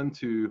fall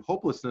into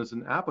hopelessness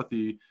and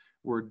apathy,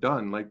 we're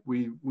done. Like,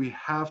 we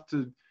have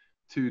to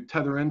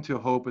tether into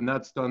hope, and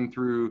that's done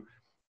through,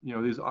 you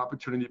know, these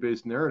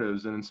opportunity-based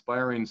narratives and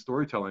inspiring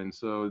storytelling.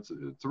 So it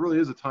really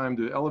is a time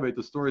to elevate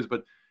the stories,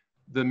 but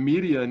the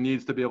media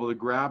needs to be able to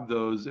grab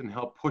those and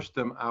help push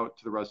them out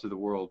to the rest of the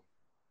world.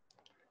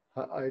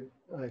 I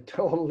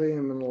totally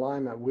am in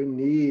alignment. We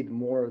need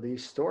more of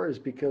these stories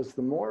because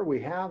the more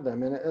we have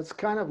them, and it's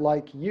kind of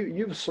like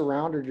you've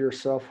surrounded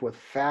yourself with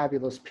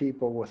fabulous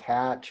people with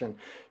Hatch and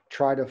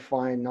try to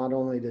find not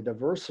only the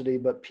diversity,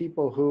 but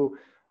people who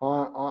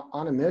are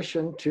on a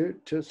mission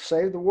to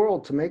save the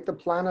world, to make the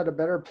planet a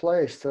better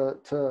place,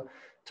 to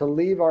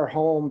leave our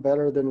home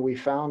better than we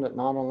found it,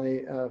 not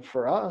only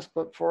for us,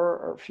 but for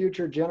our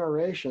future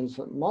generations,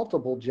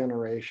 multiple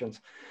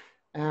generations.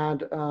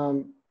 And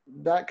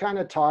that kind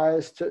of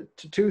ties to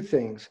two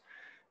things.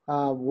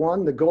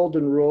 One, the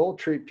golden rule,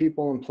 treat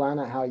people and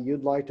planet how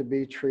you'd like to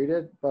be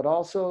treated, but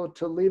also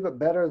to leave it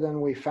better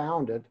than we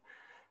found it.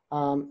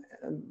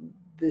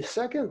 The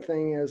second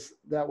thing is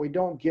that we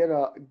don't get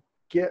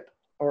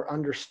or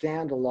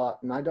understand a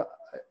lot. And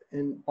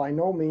and by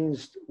no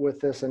means with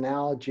this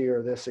analogy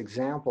or this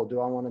example do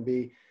I want to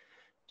be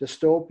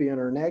dystopian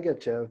or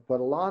negative, but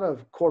a lot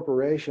of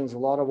corporations, a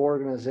lot of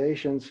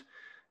organizations,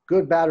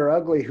 good, bad, or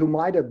ugly, who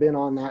might have been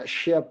on that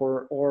ship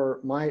or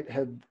might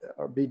have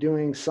or be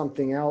doing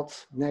something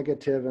else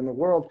negative in the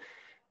world,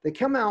 they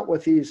come out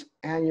with these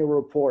annual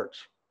reports.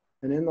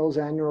 And in those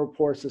annual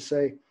reports, they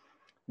say,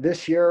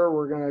 this year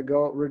we're going to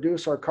go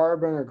reduce our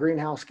carbon or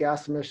greenhouse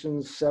gas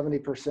emissions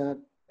 70%,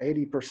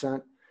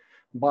 80%.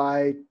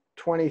 By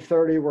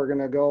 2030, we're going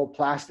to go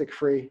plastic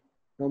free,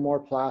 no more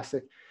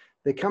plastic.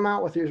 They come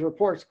out with these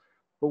reports,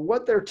 but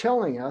what they're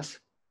telling us,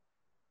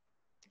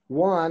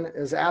 one,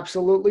 is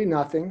absolutely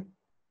nothing.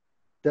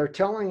 They're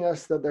telling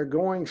us that they're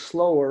going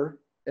slower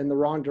in the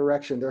wrong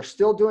direction. They're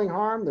still doing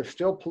harm. They're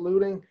still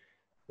polluting.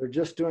 They're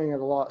just doing it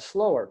a lot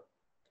slower.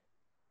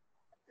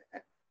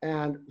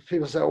 And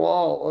people say,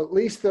 well, at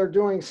least they're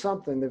doing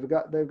something. They've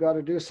got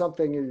to do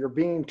something. You're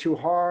being too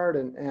hard,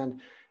 and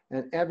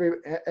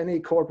any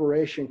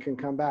corporation can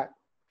come back.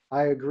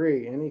 I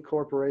agree. Any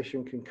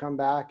corporation can come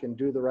back and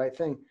do the right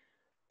thing.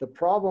 The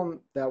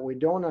problem that we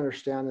don't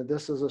understand, and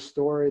this is a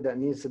story that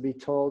needs to be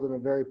told in a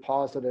very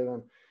positive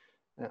and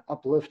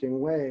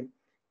uplifting way,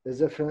 is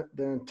if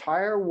the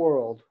entire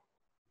world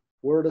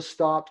were to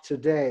stop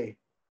today,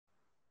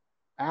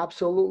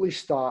 absolutely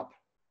stop,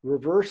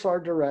 reverse our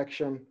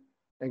direction,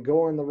 and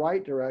go in the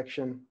right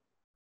direction,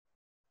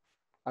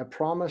 I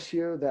promise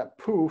you that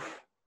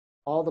poof,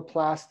 all the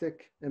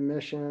plastic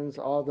emissions,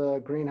 all the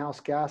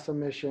greenhouse gas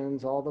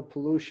emissions, all the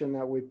pollution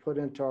that we put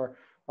into our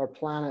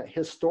planet,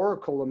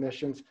 historical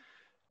emissions,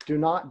 do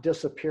not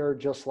disappear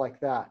just like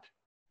that.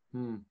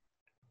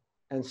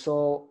 And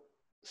so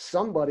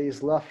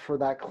somebody's left for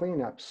that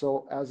cleanup.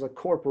 So as a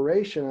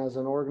corporation, as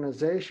an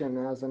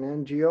organization, as an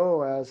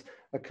NGO, as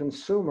a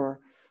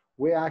consumer,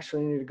 we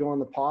actually need to go in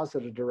the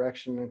positive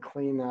direction and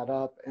clean that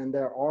up. And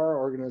there are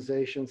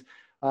organizations,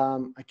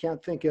 I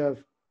can't think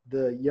of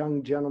the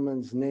young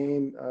gentleman's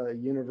name, a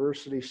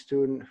university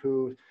student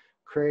who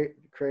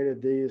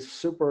created these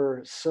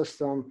super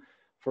system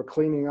for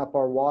cleaning up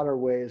our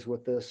waterways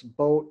with this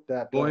boat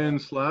that Boy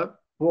and Slap.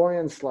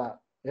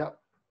 Yep.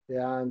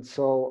 Yeah. And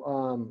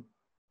so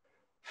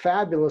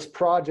fabulous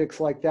projects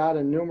like that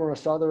and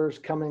numerous others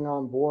coming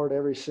on board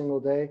every single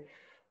day,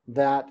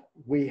 that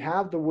we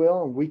have the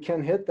will and we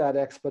can hit that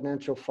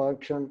exponential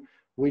function.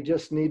 We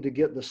just need to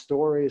get the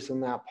stories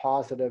and that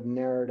positive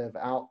narrative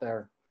out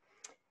there.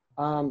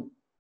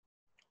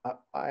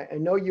 I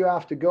know you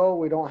have to go.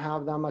 We don't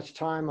have that much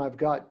time. I've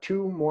got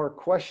two more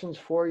questions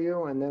for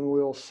you, and then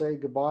we'll say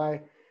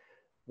goodbye.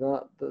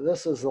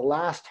 This is the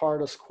last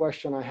hardest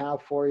question I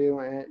have for you,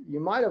 and you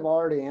might have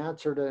already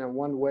answered it in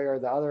one way or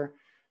the other.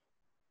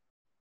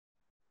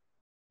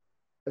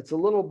 It's a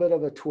little bit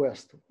of a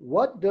twist.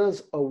 What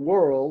does a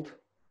world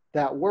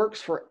that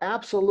works for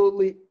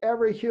absolutely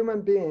every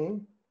human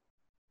being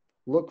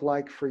look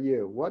like for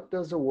you? What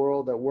does a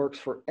world that works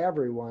for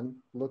everyone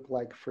look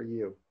like for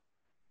you?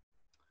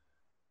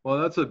 Well,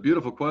 that's a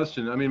beautiful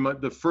question. I mean,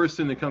 the first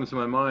thing that comes to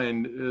my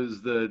mind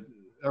is that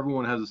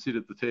everyone has a seat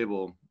at the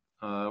table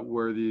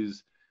where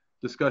these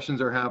discussions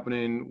are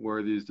happening,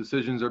 where these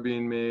decisions are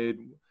being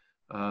made.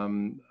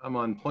 I'm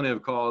on plenty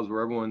of calls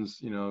where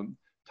everyone's,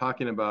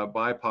 talking about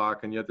BIPOC,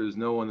 and yet there's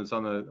no one that's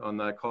on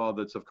that call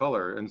that's of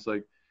color. And it's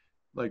like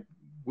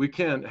we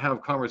can't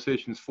have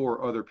conversations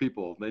for other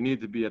people. They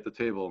need to be at the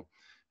table.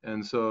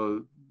 And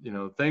so,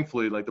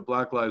 thankfully, like the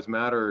Black Lives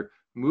Matter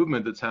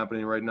movement that's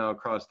happening right now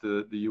across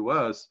the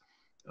US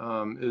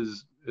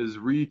is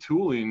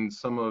retooling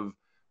some of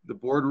the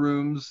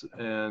boardrooms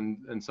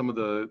and some of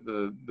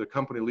the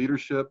company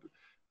leadership.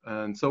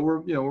 And so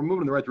we're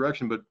moving in the right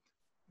direction. But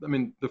I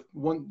mean, the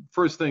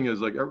first thing is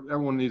like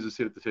everyone needs to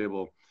sit at the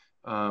table.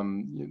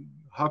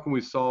 How can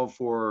we solve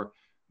for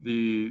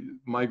the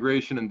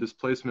migration and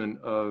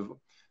displacement of,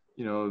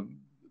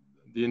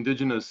 the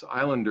indigenous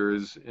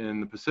islanders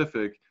in the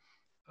Pacific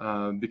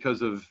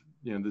because of,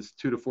 this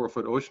 2 to 4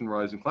 foot ocean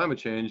rise and climate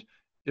change,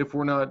 if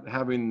we're not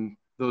having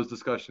those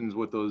discussions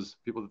with those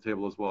people at the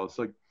table as well? It's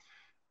like,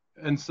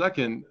 and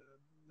second,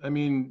 I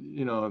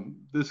mean,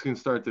 this can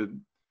start to,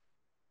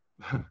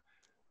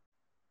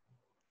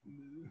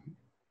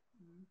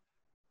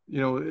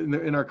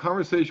 in our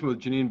conversation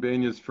with Janine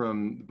Banyas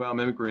from the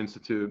Biomimicry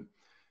Institute,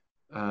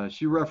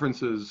 she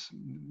references,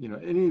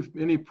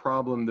 any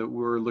problem that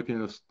we're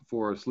looking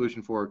for a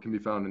solution for can be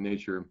found in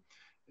nature.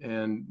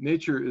 And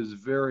nature is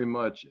very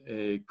much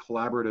a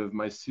collaborative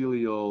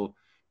mycelial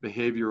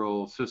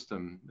behavioral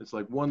system. It's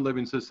like one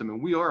living system,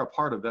 and we are a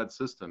part of that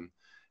system.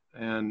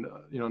 And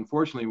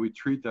unfortunately, we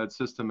treat that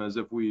system as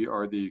if we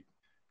are the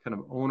kind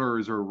of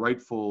owners or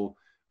rightful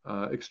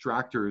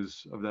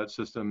extractors of that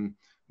system,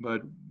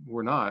 but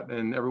we're not.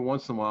 And every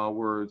once in a while,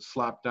 we're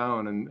slapped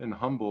down and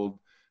humbled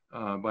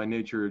by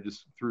nature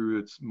just through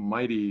its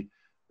mighty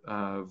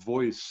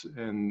voice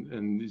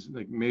and these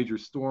like major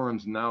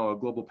storms, now a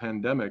global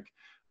pandemic.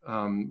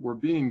 We're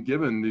being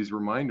given these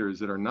reminders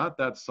that are not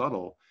that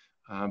subtle,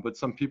 but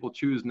some people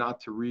choose not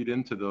to read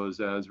into those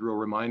as real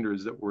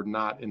reminders that we're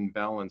not in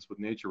balance with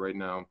nature right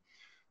now.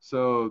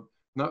 So,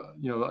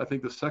 I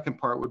think the second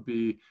part would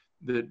be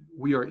that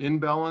we are in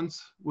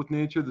balance with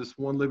nature, this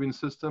one living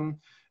system,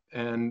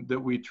 and that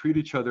we treat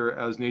each other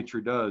as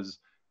nature does,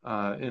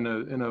 in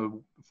a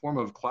form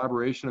of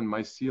collaboration and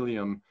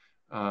mycelium.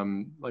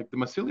 Like the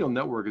mycelial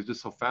network is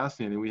just so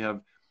fascinating. We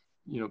have,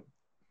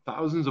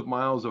 thousands of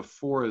miles of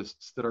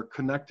forests that are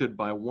connected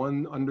by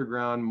one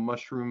underground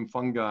mushroom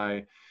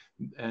fungi.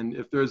 And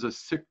if there's a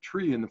sick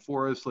tree in the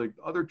forest, like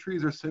other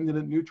trees are sending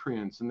it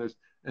nutrients, and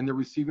they're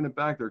receiving it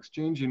back. They're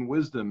exchanging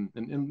wisdom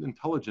and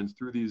intelligence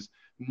through these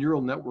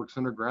neural networks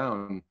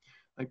underground.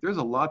 Like there's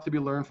a lot to be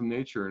learned from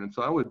nature. And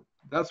so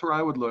that's where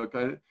I would look.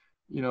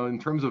 In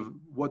terms of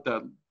what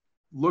that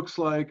looks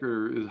like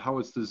or is how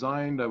it's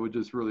designed, I would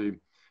just really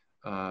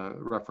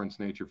reference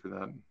nature for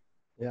that.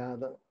 Yeah,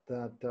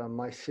 that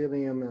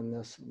mycelium and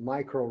this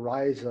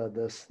mycorrhiza,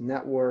 this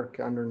network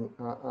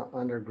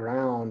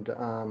underground,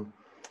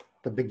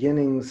 the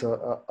beginnings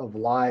of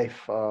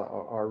life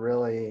are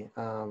really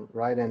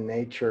right in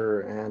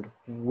nature, and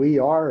we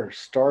are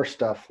star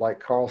stuff, like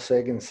Carl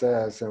Sagan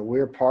says, and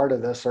we're part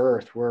of this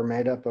earth. We're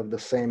made up of the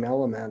same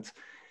elements,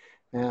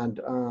 and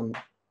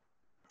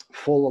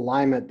full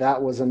alignment.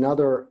 That was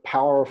another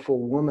powerful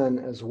woman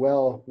as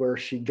well, where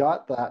she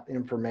got that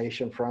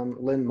information from,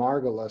 Lynn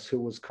Margulis,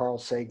 who was Carl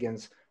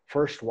Sagan's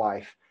first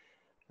wife.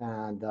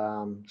 And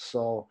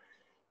so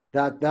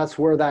that's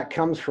where that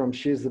comes from.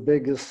 She's the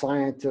biggest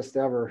scientist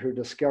ever who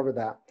discovered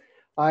that.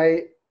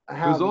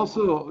 There's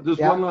also just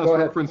one last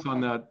reference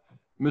on that.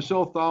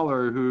 Michelle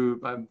Thaler,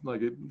 who I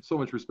like so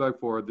much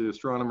respect for, the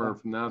astronomer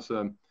from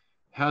NASA,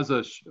 has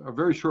a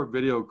very short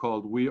video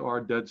called "We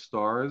Are Dead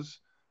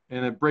Stars,"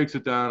 and it breaks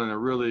it down in a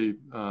really,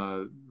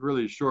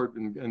 really short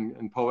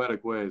and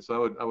poetic way.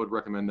 So I would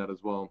recommend that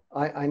as well.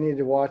 I need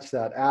to watch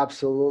that.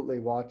 Absolutely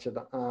watch it.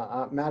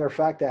 Matter of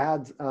fact, I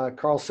had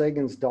Carl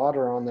Sagan's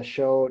daughter on the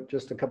show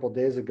just a couple of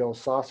days ago,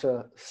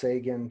 Sasha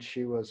Sagan.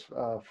 She was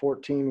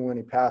 14 when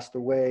he passed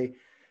away,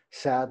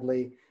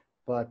 sadly.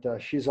 But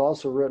she's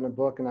also written a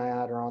book, and I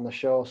had her on the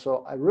show.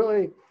 So I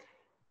really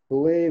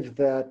believe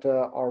that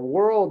our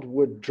world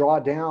would draw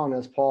down,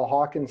 as Paul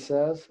Hawkins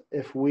says,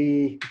 if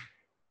we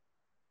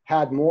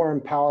had more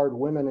empowered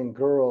women and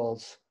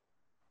girls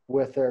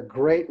with their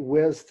great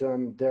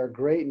wisdom, their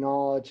great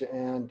knowledge,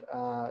 and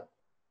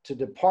to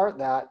depart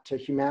that to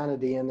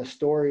humanity and the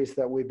stories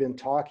that we've been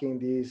talking,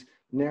 these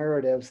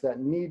narratives that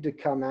need to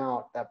come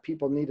out, that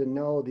people need to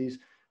know these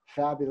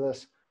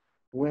fabulous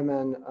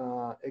women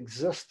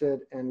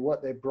existed and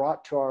what they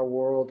brought to our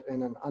world,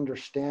 and an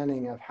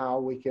understanding of how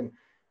we can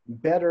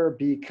better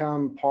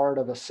become part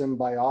of a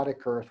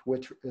symbiotic earth,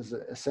 which is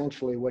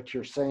essentially what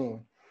you're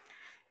saying.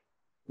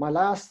 My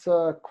last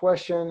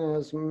question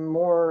is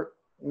more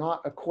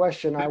not a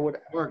question. I would,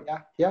 Mark,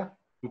 yeah.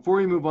 Before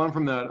we move on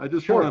from that, I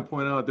just want to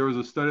point out there was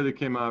a study that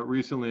came out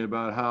recently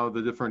about how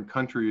the different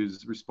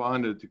countries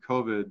responded to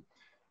COVID,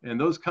 and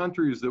those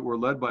countries that were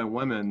led by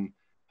women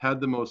had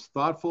the most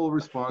thoughtful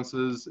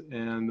responses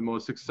and the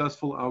most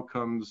successful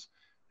outcomes.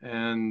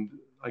 And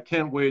I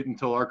can't wait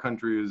until our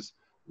country is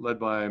led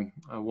by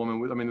a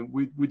woman. I mean,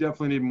 we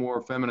definitely need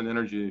more feminine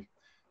energy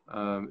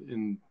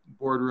in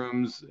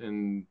boardrooms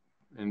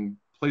and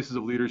places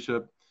of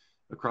leadership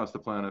across the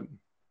planet.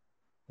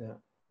 Yeah,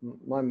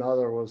 my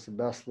mother was the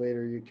best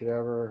leader you could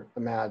ever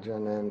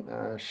imagine,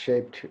 and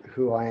shaped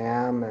who I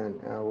am,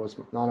 and was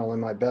not only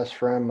my best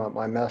friend, but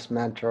my best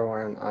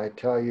mentor. And I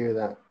tell you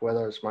that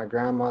whether it's my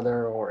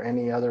grandmother or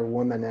any other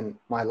woman in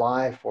my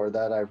life, or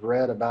that I've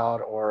read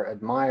about or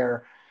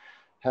admire,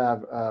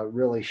 have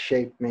really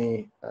shaped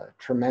me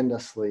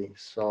tremendously.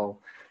 So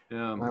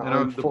yeah,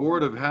 and the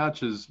board of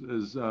Hatch is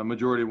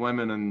majority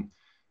women,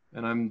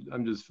 and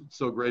I'm just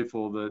so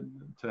grateful that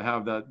to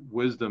have that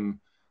wisdom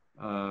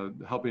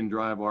helping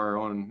drive our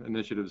own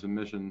initiatives and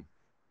mission.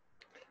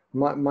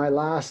 My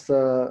last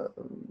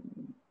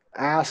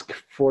ask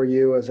for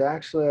you is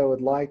actually, I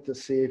would like to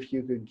see if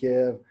you could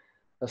give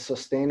a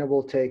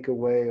sustainable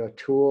takeaway, a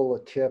tool, a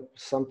tip,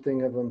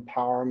 something of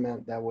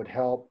empowerment that would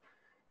help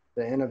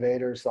the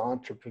innovators, the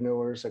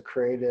entrepreneurs, the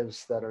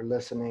creatives that are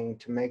listening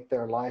to make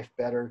their life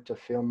better, to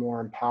feel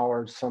more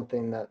empowered,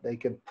 something that they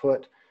could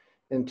put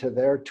into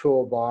their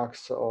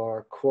toolbox,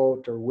 or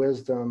quote or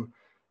wisdom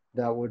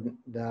that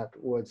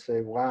would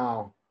say,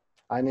 wow,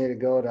 I need to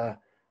go to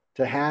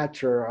to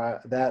hatch,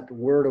 or that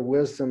word of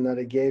wisdom that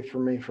he gave for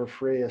me for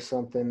free is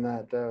something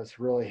that has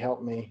really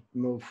helped me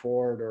move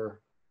forward,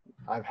 or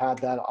I've had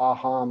that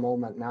aha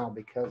moment now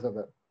because of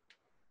it.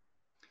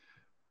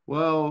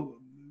 Well,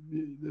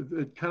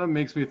 it kind of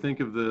makes me think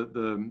of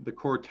the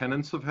core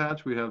tenets of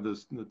Hatch. We have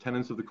the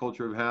tenets of the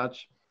culture of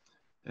Hatch,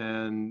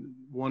 and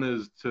one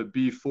is to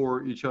be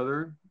for each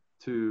other,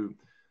 to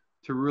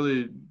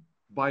really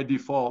by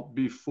default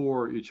be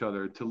for each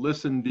other, to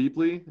listen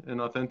deeply and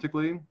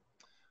authentically,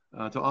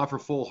 to offer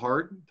full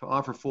heart, to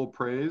offer full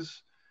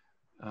praise.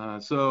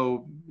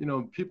 So, you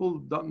know,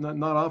 people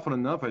not often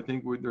enough, I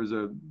think there's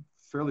a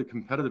fairly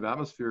competitive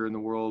atmosphere in the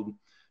world,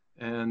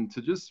 and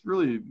to just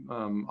really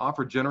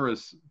offer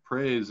generous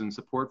praise and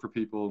support for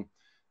people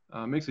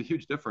makes a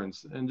huge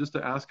difference. And just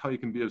to ask how you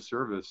can be of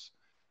service.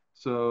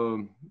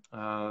 So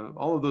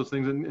all of those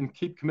things, and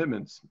keep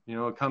commitments, you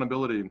know,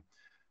 accountability.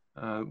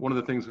 One of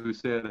the things we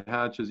say at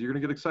Hatch is you're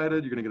going to get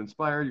excited, you're going to get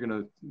inspired, you're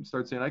going to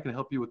start saying, I can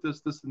help you with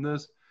this, this, and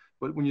this.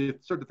 But when you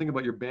start to think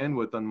about your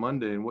bandwidth on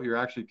Monday and what you're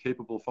actually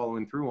capable of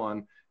following through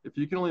on, if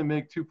you can only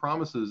make 2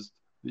 promises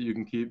that you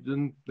can keep,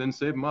 then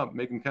save them up,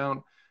 make them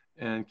count,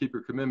 and keep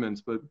your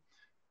commitments. But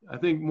I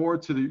think more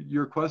to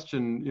your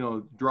question, you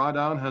know,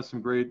 Drawdown has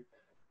some great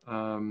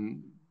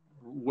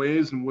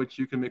ways in which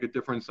you can make a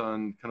difference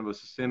on kind of a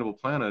sustainable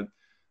planet.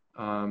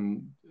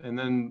 And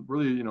then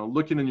really, you know,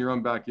 looking in your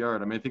own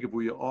backyard. I mean, I think if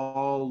we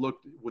all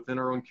looked within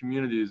our own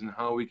communities and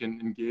how we can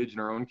engage in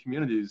our own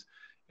communities,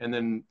 and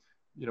then,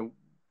 you know,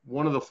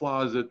 one of the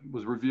flaws that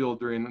was revealed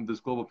during this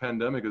global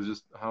pandemic is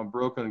just how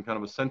broken kind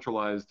of a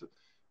centralized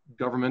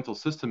governmental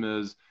system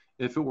is.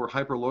 If it were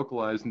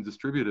hyper-localized and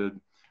distributed,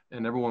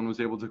 and everyone was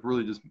able to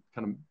really just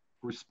kind of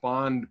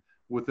respond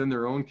within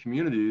their own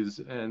communities,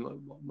 and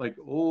like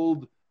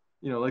old,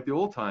 you know, like the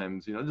old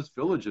times, you know, just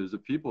villages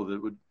of people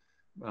that would,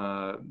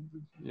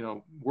 you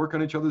know, work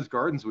on each other's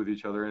gardens with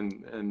each other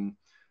and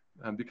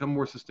become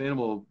more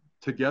sustainable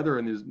together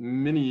in these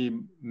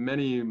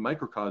many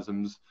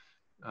microcosms.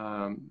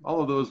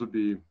 All of those would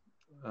be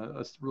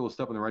a real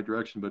step in the right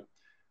direction. But,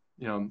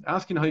 you know,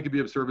 asking how you could be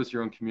of service to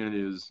your own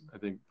community is, I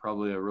think,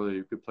 probably a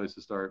really good place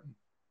to start.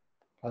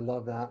 I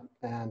love that.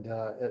 And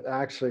it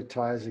actually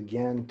ties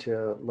again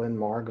to Lynn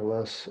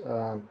Margulis.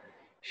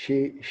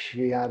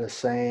 She had a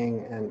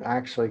saying and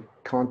actually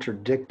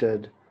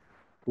contradicted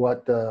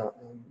what the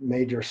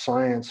major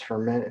science for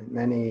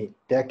many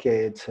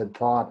decades had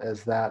thought,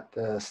 as that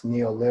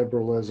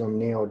neoliberalism,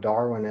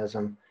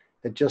 neo-Darwinism,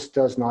 it just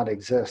does not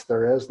exist.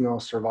 There is no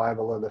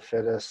survival of the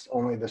fittest,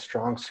 only the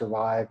strong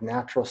survive,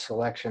 natural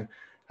selection.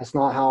 That's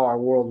not how our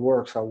world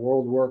works. Our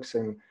world works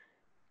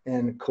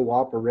in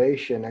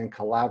cooperation and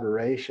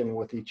collaboration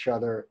with each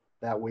other,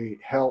 that we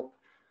help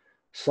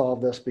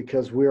solve this,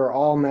 because we are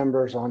all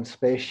members on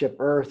Spaceship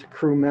Earth,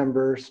 crew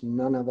members.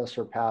 None of us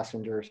are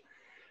passengers.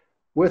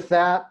 With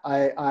that,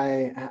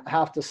 I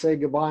have to say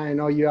goodbye. I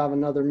know you have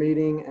another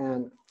meeting,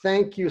 and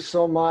thank you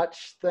so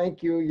much.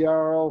 Thank you,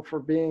 Yarrow, for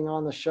being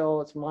on the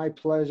show. It's my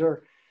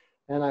pleasure.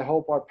 And I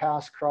hope our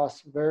paths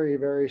cross very,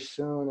 very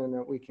soon, and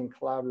that we can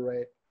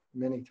collaborate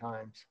many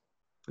times.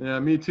 Yeah,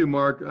 me too,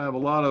 Mark. I have a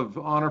lot of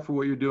honor for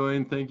what you're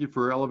doing. Thank you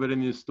for elevating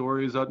these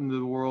stories out into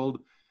the world.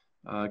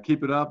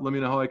 Keep it up. Let me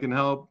know how I can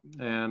help.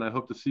 And I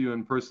hope to see you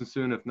in person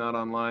soon, if not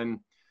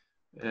online.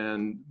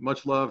 And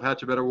much love.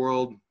 Hatch a better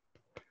world.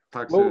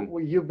 Talk soon.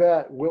 Well, you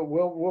bet.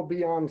 We'll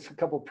be on a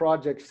couple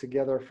projects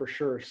together for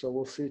sure. So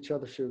we'll see each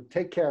other soon.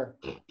 Take care.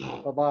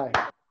 Bye-bye.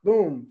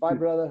 Boom. Bye,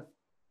 brother.